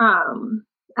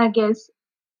 I guess,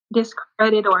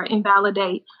 discredit or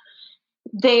invalidate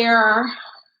their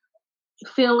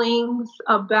feelings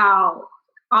about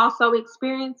also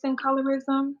experiencing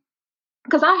colorism.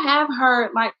 Because I have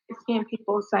heard light-skinned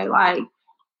people say, like,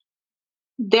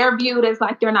 they're viewed as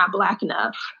like they're not Black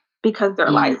enough because they're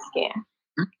light skinned.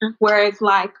 Mm-hmm. Whereas,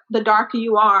 like, the darker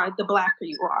you are, the blacker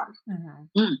you are.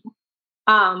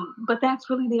 Mm-hmm. But that's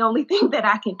really the only thing that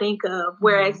I can think of.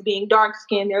 Whereas being dark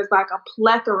skinned, there's like a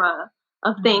plethora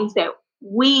of things that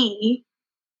we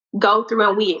go through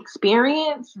and we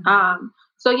experience. Mm-hmm.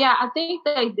 So yeah, I think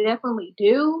they definitely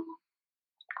do.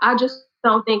 I just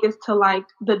don't think it's to like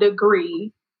the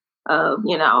degree of,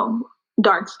 you know,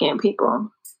 dark skinned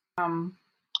people.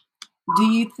 Do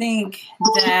you think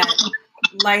that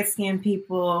light-skinned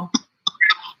people,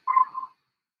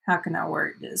 how can I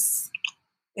word this?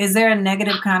 Is there a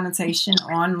negative connotation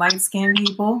on light-skinned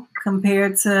people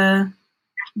compared to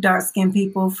dark-skinned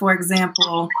people? For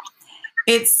example,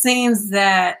 it seems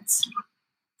that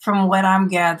from what I'm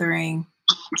gathering,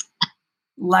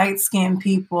 light-skinned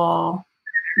people,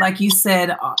 like you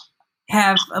said,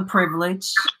 have a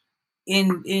privilege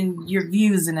in your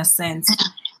views in a sense.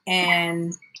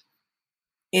 And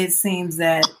it seems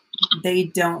that they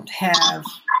don't have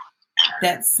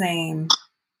that same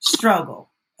struggle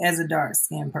as a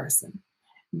dark-skinned person.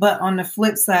 But on the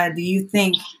flip side, do you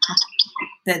think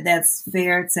that that's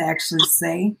fair to actually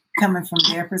say, coming from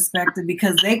their perspective?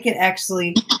 Because they could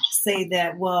actually say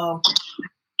that, well,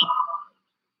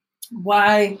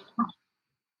 why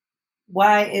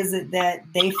is it that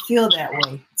they feel that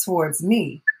way towards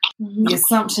me? Mm-hmm. The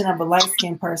assumption of a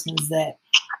light-skinned person is that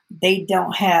they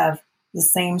don't have the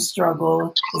same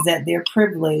struggle, is that they're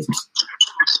privileged,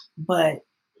 and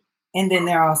then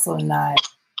they're also not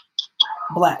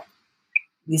Black.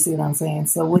 You see what I'm saying?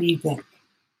 So what do you think?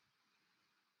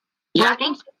 Yeah, I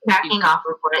think piggybacking off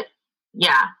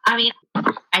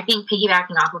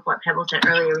of what Pebble said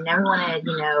earlier, we never want to,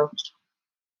 you know,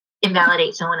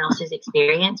 invalidate someone else's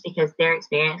experience because their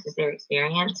experience is their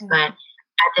experience. Mm-hmm. But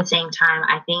at the same time,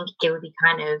 I think it would be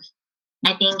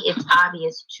I think it's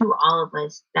obvious to all of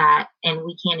us that, and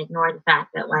we can't ignore the fact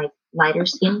that, like, lighter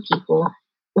skinned people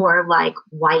or like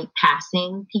white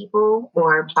passing people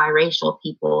or biracial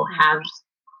people have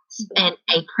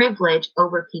a privilege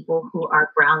over people who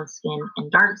are brown skinned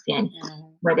and dark skinned,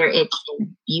 whether it's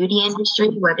in beauty industry,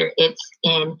 whether it's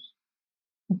in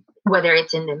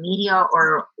the media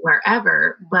or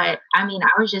wherever. But I mean,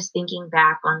 I was just thinking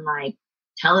back on like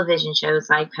television shows,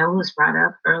 like Pebble was brought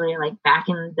up earlier, like back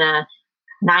in the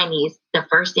 90s, the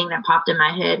first thing that popped in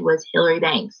my head was Hillary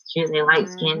Banks. She was a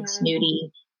light-skinned,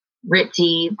 snooty, ripped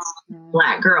teeth,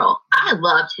 black girl. I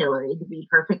loved Hillary, to be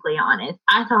perfectly honest.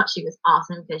 I thought she was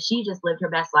awesome because she just lived her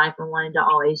best life and wanted to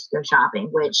always go shopping,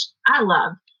 which I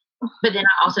loved. But then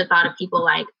I also thought of people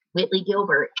like Whitley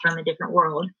Gilbert from A Different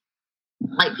World.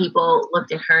 Like, people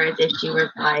looked at her as if she was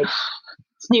like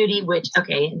snooty, which,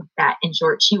 okay, that in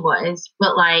short she was.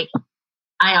 But like,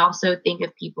 I also think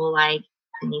of people like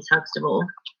Denise Huxtable,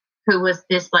 who was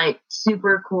this like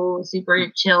super cool,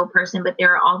 super chill person, but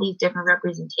there are all these different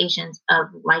representations of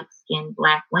light-skinned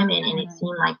Black women, and it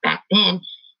seemed like back then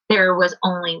there was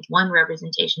only one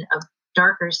representation of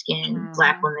darker skinned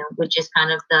Black women, which is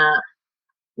kind of the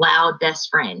loud best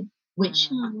friend, which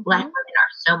Black women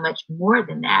are so much more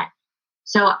than that.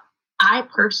 So I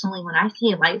personally, when I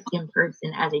see a light-skinned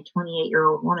person as a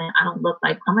 28-year-old woman, I don't look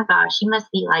like, oh my gosh, she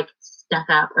must be like stuck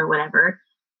up or whatever.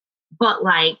 But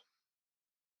like,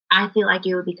 I feel like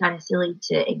it would be kind of silly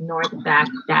to ignore the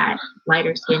fact that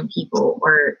lighter skinned people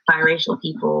or biracial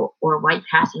people or white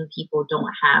passing people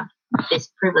don't have this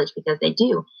privilege, because they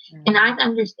do. And I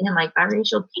understand, like,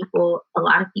 biracial people, a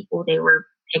lot of people, they were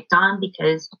picked on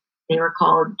because they were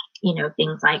called, you know,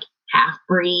 things like half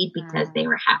breed because they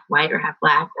were half white or half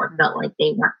Black, or felt like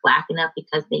they weren't Black enough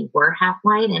because they were half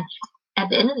white. And at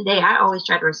the end of the day, I always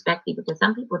try to respect people, because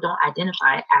some people don't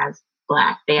identify as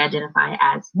Black, they identify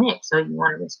as mixed. So you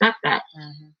want to respect that.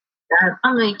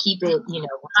 I'm going to keep it, you know,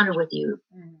 100 with you.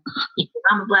 If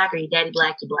I'm a Black or your daddy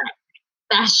Black, you're Black.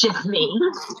 That's just me.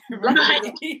 But I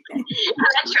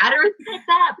try to respect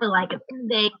that. But like, at the end of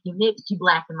the day, you mixed, you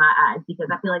Black in my eyes, because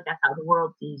I feel like that's how the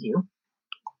world sees you.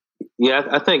 Yeah,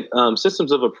 I think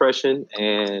systems of oppression,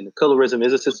 and colorism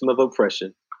is a system of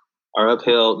oppression, are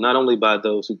upheld not only by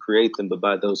those who create them, but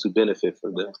by those who benefit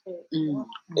from them.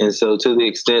 And so to the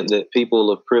extent that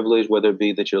people of privilege, whether it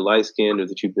be that you're light-skinned or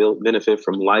that you benefit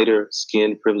from lighter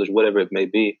skin privilege, whatever it may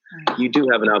be, you do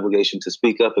have an obligation to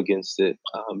speak up against it.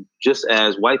 Just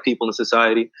as white people in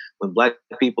society, when Black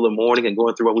people are mourning and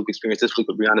going through what we've experienced this week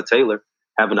with Breonna Taylor,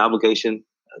 have an obligation,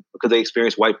 because they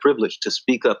experience white privilege, to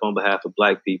speak up on behalf of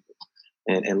Black people.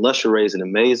 And Lustra raised an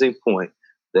amazing point,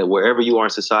 that wherever you are in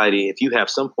society, if you have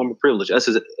some form of privilege, us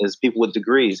as people with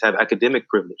degrees have academic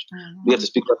privilege. We have to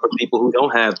speak up for people who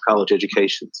don't have college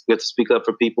educations. We have to speak up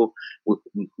for people,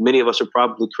 many of us are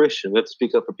probably Christian. We have to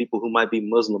speak up for people who might be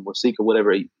Muslim or Sikh or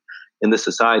whatever in this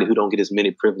society who don't get as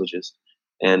many privileges.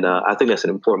 And I think that's an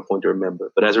important point to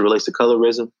remember. But as it relates to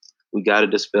colorism, we got to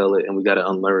dispel it, and we got to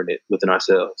unlearn it within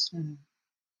ourselves.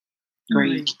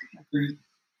 Great.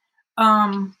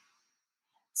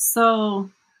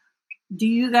 So, do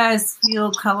you guys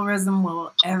feel colorism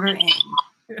will ever end?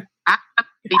 I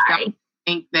don't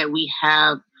think that we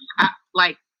have,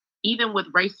 like, even with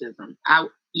racism,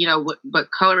 but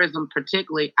colorism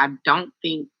particularly, I don't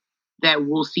think that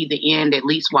we'll see the end, at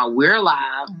least while we're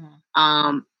alive,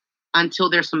 until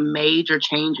there's some major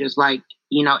changes, like,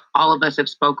 you know, all of us have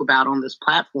spoke about on this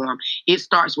platform. It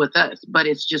starts with us, but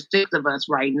it's just 6 of us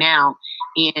right now.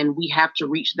 And we have to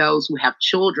reach those who have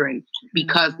children,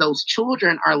 because those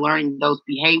children are learning those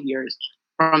behaviors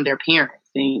from their parents.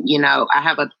 And, you know, I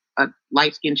have a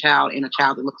light-skinned child and a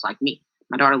child that looks like me.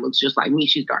 My daughter looks just like me.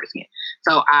 She's dark-skinned.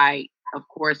 So I, of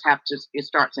course, it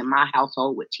starts in my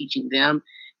household with teaching them.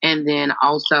 And then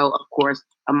also, of course,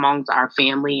 amongst our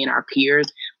family and our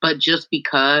peers. But just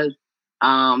because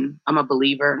I'm a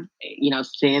believer, you know,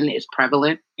 sin is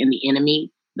prevalent in the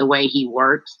enemy, the way he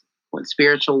works with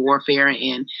spiritual warfare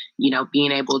and, you know,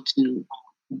 being able to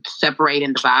separate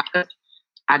and divide us.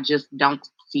 I just don't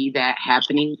see that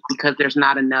happening, because there's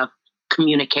not enough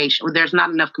communication. There's not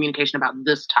enough communication about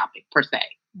this topic per se,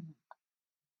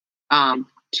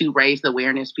 to raise the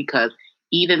awareness. Because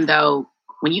even though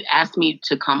when you asked me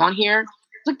to come on here,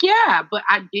 it's like, yeah, but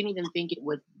I didn't even think it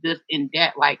was this in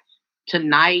depth. Like,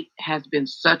 tonight has been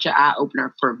such an eye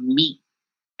opener for me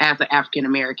as an African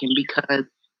American, because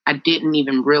I didn't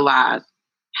even realize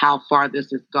how far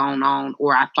this has gone on,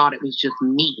 or I thought it was just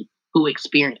me who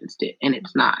experienced it, and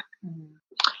it's not.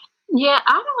 Yeah,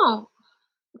 I don't,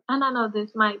 and I know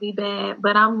this might be bad,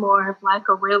 but I'm more of like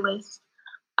a realist.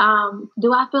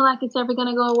 Do I feel like it's ever going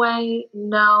to go away?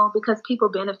 No, because people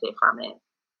benefit from it.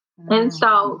 And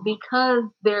so because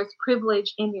there's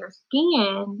privilege in your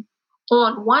skin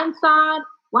on one side,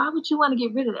 why would you want to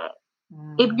get rid of that?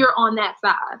 If you're on that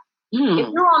side, if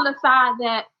you're on the side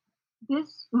that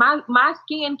my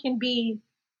skin can be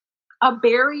a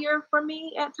barrier for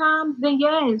me at times, then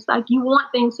yes, like, you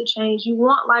want things to change, you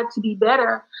want life to be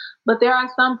better. But there are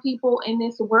some people in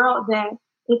this world that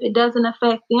if it doesn't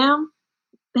affect them,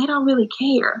 they don't really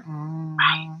care.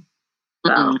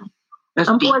 So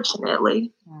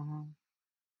unfortunately. Mm-hmm.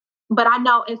 But I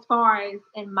know as far as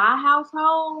in my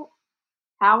household,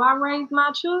 how I raise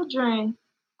my children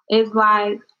is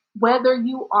like, whether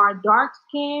you are dark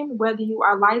skinned, whether you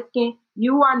are light skinned,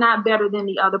 you are not better than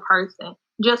the other person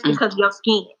just because of your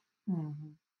skin. Mm-hmm.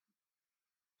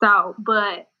 So,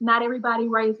 but not everybody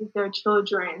raises their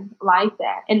children like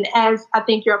that. And as I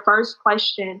think your first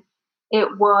question,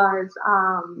 it was,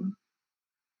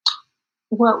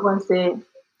 what was it?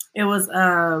 It was,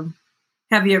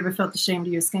 have you ever felt ashamed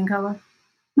of your skin color?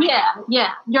 Yeah.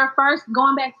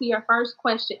 Going back to your first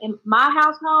question, in my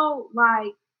household,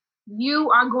 like, you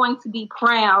are going to be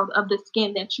proud of the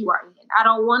skin that you are in.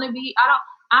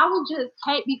 I will just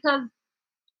hate, because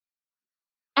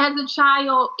as a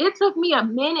child, it took me a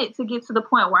minute to get to the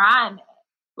point where I'm at.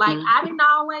 Like, I didn't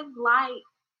always like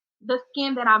the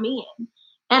skin that I'm in.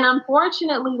 And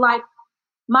unfortunately, like,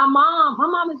 my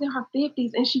mom is in her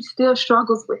 50s and she still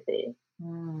struggles with it.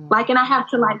 Like, and I have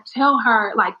to like tell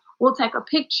her, like, we'll take a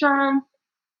picture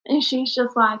and she's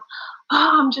just like,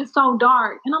 oh, I'm just so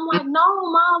dark. And I'm like,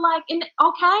 no, Mom, like,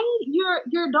 okay,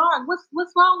 you're dark.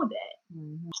 What's wrong with that?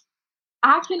 Mm-hmm.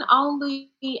 I can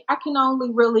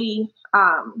only really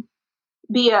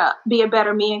be a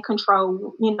better me and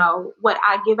control, what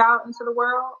I give out into the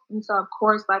world. And so, of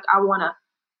course, like, I want to,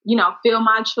 fill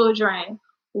my children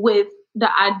with the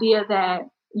idea that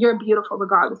you're beautiful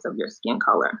regardless of your skin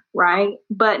color, right?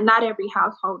 But not every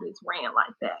household is ran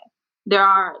like that.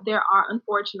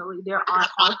 Unfortunately, there are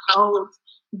households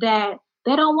that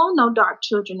they don't want no dark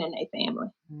children in their family.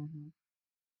 Mm-hmm.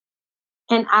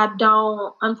 And I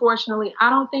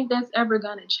don't think that's ever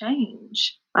going to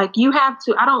change. Like, you have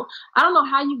to, I don't know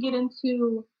how you get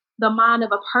into the mind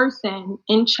of a person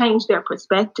and change their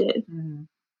perspective. Mm-hmm.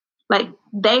 Like,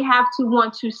 they have to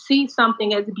want to see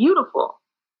something as beautiful.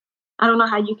 I don't know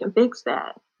how you can fix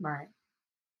that. Right.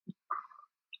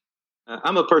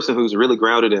 I'm a person who's really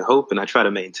grounded in hope, and I try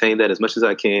to maintain that as much as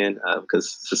I can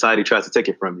because society tries to take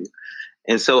it from you.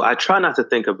 And so I try not to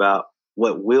think about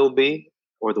what will be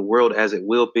or the world as it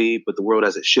will be, but the world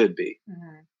as it should be.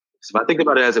 Mm-hmm. So if I think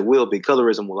about it as it will be,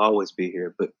 colorism will always be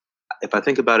here. But if I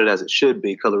think about it as it should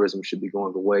be, colorism should be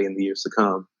going away in the years to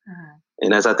come. Mm-hmm.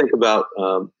 And as I think about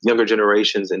younger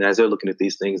generations, and as they're looking at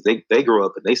these things, they grow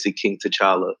up and they see King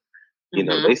T'Challa.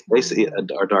 They see a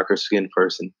darker skinned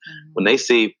person. Mm-hmm. When they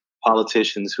see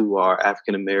politicians who are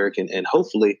African American, and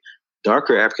hopefully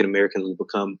darker African Americans will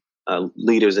become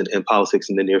leaders in politics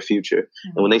in the near future.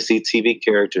 Mm-hmm. And when they see TV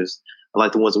characters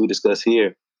like the ones that we discuss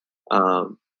here,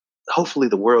 hopefully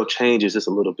the world changes just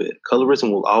a little bit.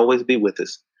 Colorism will always be with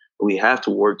us, but we have to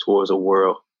work towards a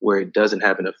world where it doesn't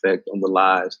have an effect on the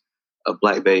lives of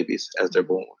Black babies as they're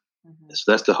born. Mm-hmm.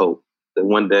 So that's the hope, that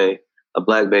one day a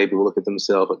Black baby will look at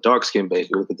themselves, a dark-skinned baby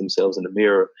will look at themselves in the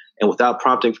mirror, and without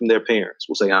prompting from their parents,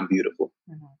 will say, I'm beautiful.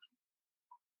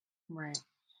 Mm-hmm. Right.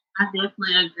 I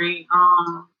definitely agree.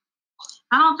 I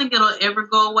don't think it'll ever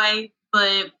go away,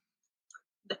 but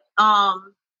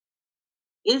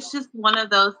it's just one of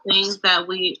those things that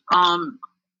we,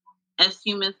 as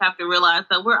humans, have to realize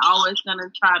that we're always going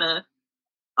to try to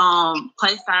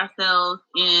place ourselves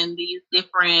in these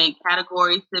different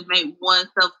categories to make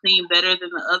oneself seem better than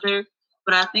the other.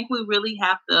 But I think we really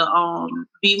have to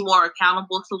be more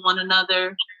accountable to one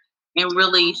another and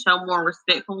really show more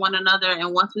respect for one another.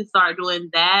 And once we start doing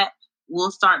that,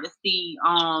 we'll start to see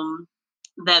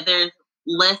that there's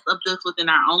less of this within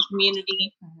our own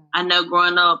community. Mm-hmm. I know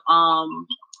growing up,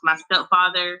 my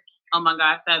stepfather, oh my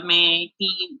gosh, that man,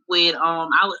 he would,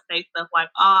 I would say stuff like,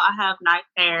 oh, I have nice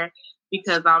hair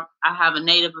because I have a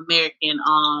Native American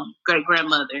great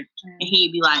grandmother. Mm-hmm. And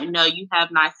he'd be like, no, you have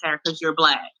nice hair because you're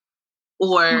Black.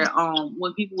 Or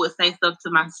when people would say stuff to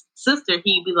my sister,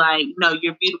 he'd be like, no,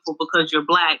 you're beautiful because you're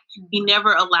Black. Mm-hmm. He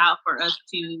never allowed for us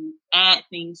to add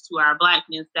things to our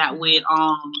Blackness that would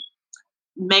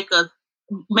make us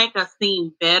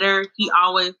seem better. He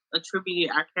always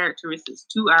attributed our characteristics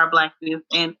to our Blackness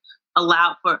and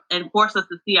forced us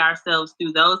to see ourselves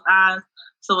through those eyes.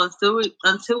 So until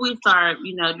we start,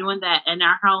 doing that in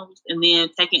our homes and then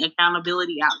taking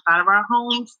accountability outside of our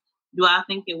homes, do I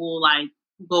think it will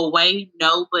go away?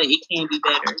 No, but it can be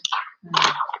better.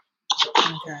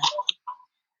 Okay.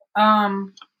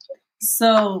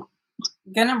 So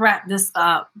gonna wrap this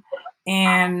up,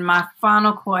 and my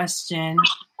final question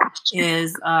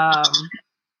is,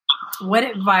 what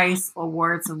advice or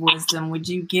words of wisdom would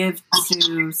you give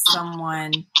to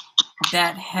someone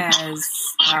that has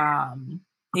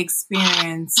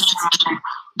experienced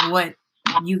what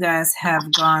you guys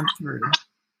have gone through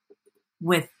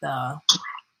with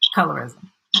colorism?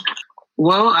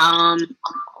 Well,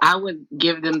 I would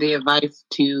give them the advice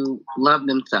to love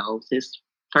themselves. It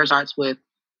first starts with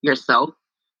yourself.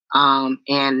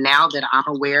 And now that I'm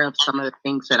aware of some of the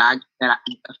things that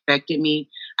affected me,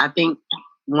 I think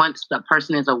once the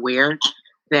person is aware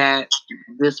that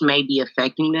this may be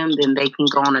affecting them, then they can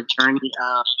go on a journey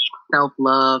of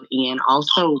self-love and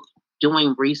also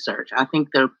doing research. I think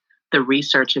the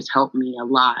research has helped me a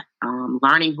lot,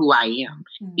 learning who I am.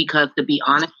 Because to be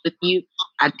honest with you,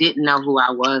 I didn't know who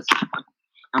I was.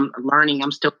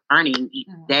 I'm still learning each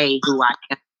day who I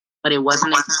am. But it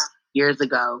wasn't years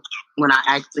ago when I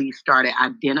actually started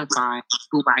identifying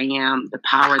who I am, the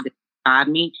power that's inside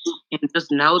me, and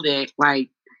just know that, like,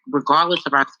 regardless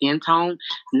of our skin tone,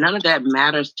 none of that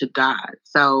matters to God.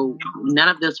 So none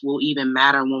of this will even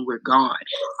matter when we're gone.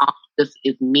 All of this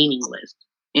is meaningless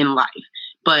in life.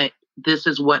 But this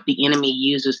is what the enemy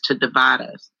uses to divide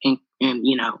us and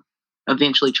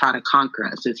eventually try to conquer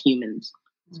us as humans.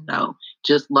 So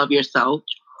just love yourself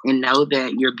and know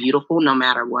that you're beautiful no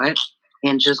matter what.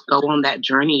 And just go on that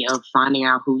journey of finding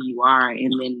out who you are,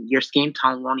 and then your skin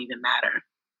tone won't even matter.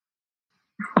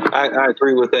 I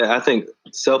agree with that. I think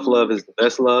self-love is the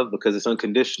best love because it's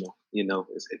unconditional.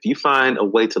 If you find a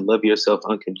way to love yourself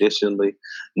unconditionally,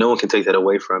 no one can take that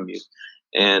away from you.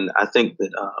 And I think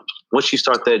that once you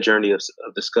start that journey of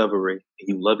discovery, and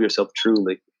you love yourself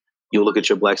truly, you'll look at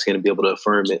your black skin and be able to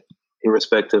affirm it,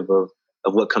 irrespective of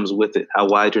what comes with it, how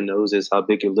wide your nose is, how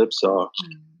big your lips are,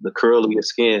 the curl of your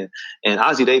skin. And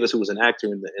Ossie Davis, who was an actor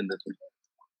in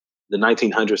the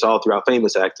 1900s, all throughout,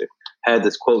 famous actor, had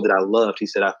this quote that I loved. He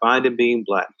said, "I find in being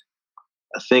black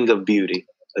a thing of beauty,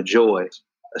 a joy,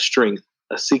 a strength,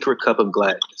 a secret cup of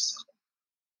gladness."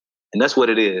 And that's what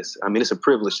it is. I mean, it's a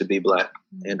privilege to be black.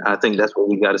 And I think that's what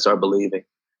we got to start believing.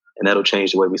 And that'll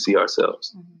change the way we see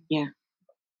ourselves. Yeah.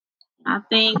 I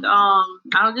think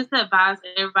I'll just advise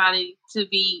everybody to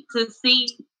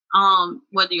see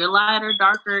whether you're light or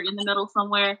darker, in the middle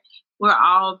somewhere, we're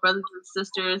all brothers and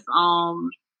sisters.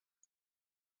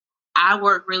 I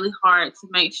work really hard to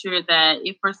make sure that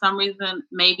if for some reason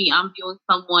maybe I'm viewing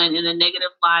someone in a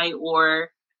negative light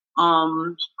or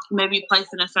maybe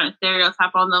placing a certain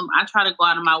stereotype on them, I try to go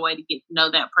out of my way to get to know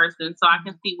that person so I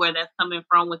can see where that's coming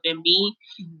from within me.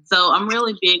 So I'm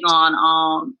really big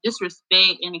on just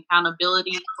respect and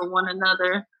accountability for one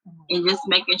another, and just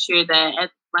making sure that,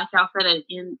 like y'all said,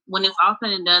 when it's all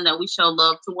said and done, that we show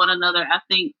love to one another. I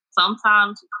think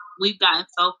sometimes we've gotten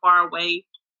so far away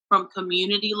from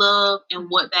community love and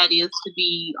what that is to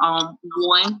be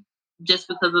one, just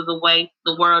because of the way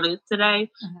the world is today.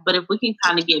 But if we can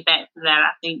kind of get back to that,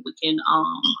 I think we can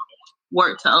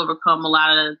work to overcome a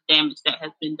lot of the damage that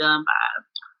has been done by us.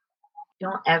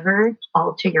 Don't ever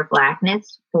alter your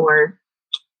blackness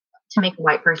to make a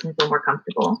white person feel more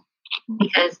comfortable.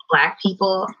 Because Black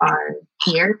people are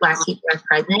here, Black people are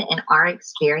present, and our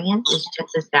experience is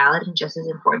just as valid and just as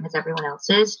important as everyone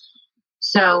else's.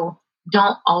 So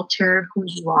don't alter who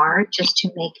you are just to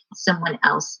make someone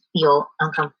else feel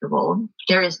uncomfortable.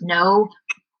 There is no,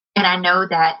 and I know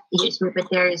that it is weird, but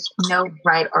there is no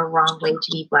right or wrong way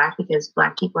to be Black, because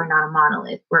Black people are not a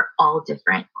monolith. We're all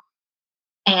different.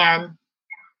 And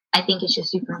I think it's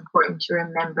just super important to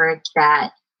remember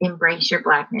that embrace your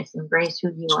Blackness, embrace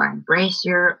who you are, embrace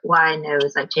your wide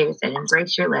nose, like Jada said,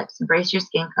 embrace your lips, embrace your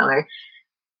skin color,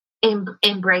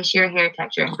 embrace your hair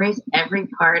texture, embrace every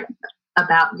part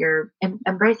about your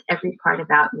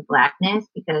Blackness,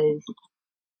 because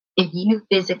if you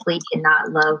physically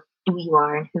cannot love who you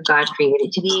are and who God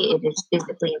created to be, it is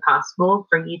physically impossible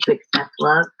for you to accept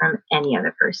love from any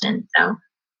other person. So I'm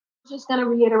just going to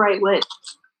reiterate what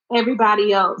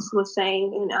everybody else was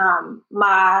saying, and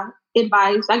my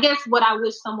advice, I guess what I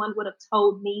wish someone would have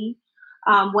told me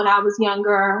when I was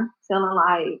younger, feeling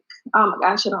like, oh my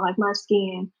gosh, I don't like my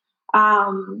skin.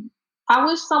 I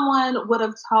wish someone would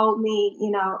have told me,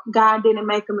 God didn't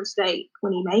make a mistake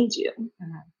when he made you.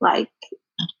 Like,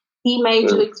 he made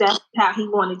you exactly how he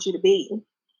wanted you to be.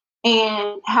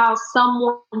 And how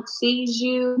someone sees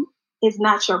you is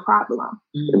not your problem.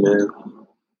 Amen.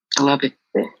 I love it.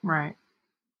 Right.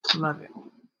 Love it.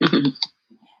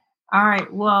 All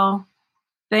right. Well,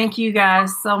 thank you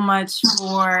guys so much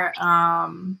for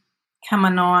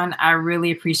coming on. I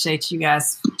really appreciate you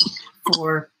guys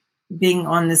for being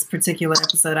on this particular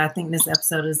episode. I think this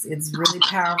episode is really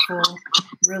powerful,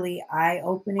 really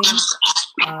eye-opening.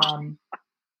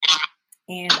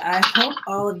 And I hope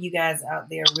all of you guys out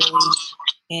there really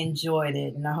enjoyed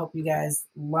it. And I hope you guys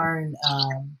learned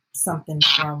something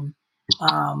from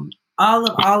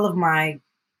all of my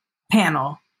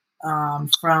panel,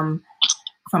 from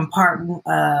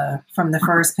the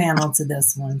first panel to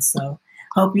this one. So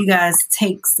hope you guys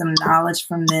take some knowledge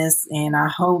from this. And I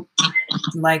hope,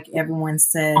 like everyone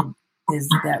said, is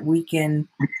that we can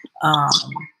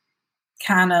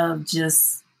kind of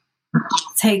just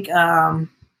take,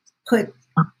 put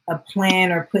a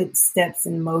plan or put steps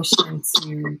in motion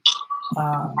to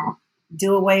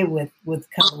do away with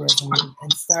colorism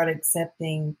and start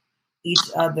accepting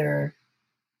each other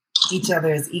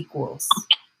as equals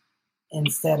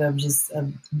instead of just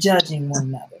judging one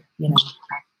another, you know.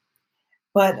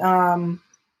 But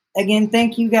again,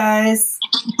 thank you guys,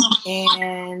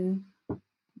 and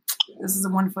this is a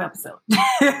wonderful episode.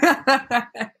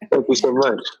 Thank you so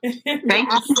much.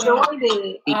 Thank you. Enjoyed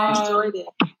it. Enjoyed it.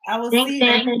 I will Thanks, see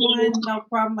Anthony. everyone. No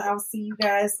problem. I'll see you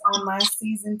guys on my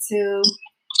season 2,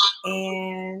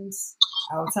 and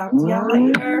I'll talk to y'all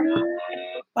later.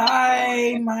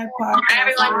 Bye, my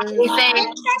podcast. Everyone, stay safe.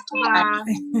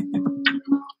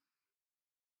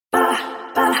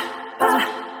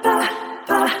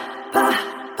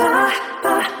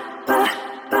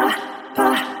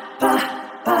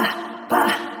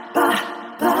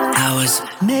 I was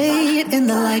made in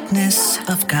the likeness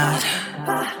of God.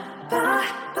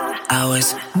 I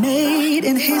was made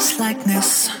in His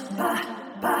likeness.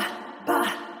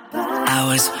 I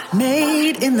was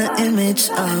made in the image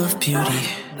of beauty.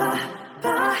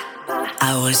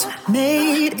 I was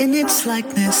made in its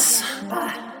likeness.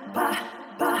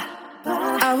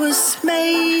 I was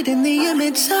made in the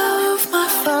image of my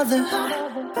Father.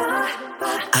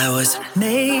 I was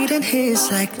made in His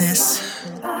likeness.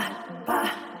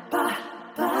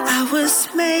 I was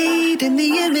made in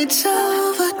the image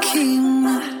of a king.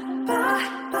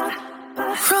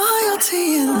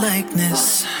 Royalty and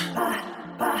likeness.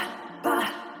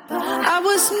 I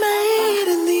was made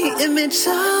in the image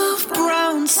of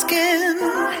brown skin,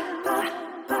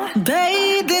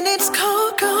 bathed in its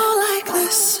cocoa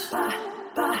likeness.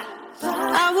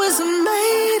 I was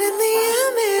made in the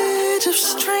image of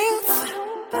strength.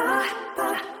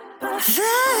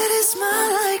 That is my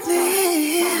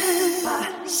likeness.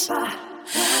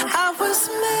 I was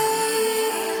made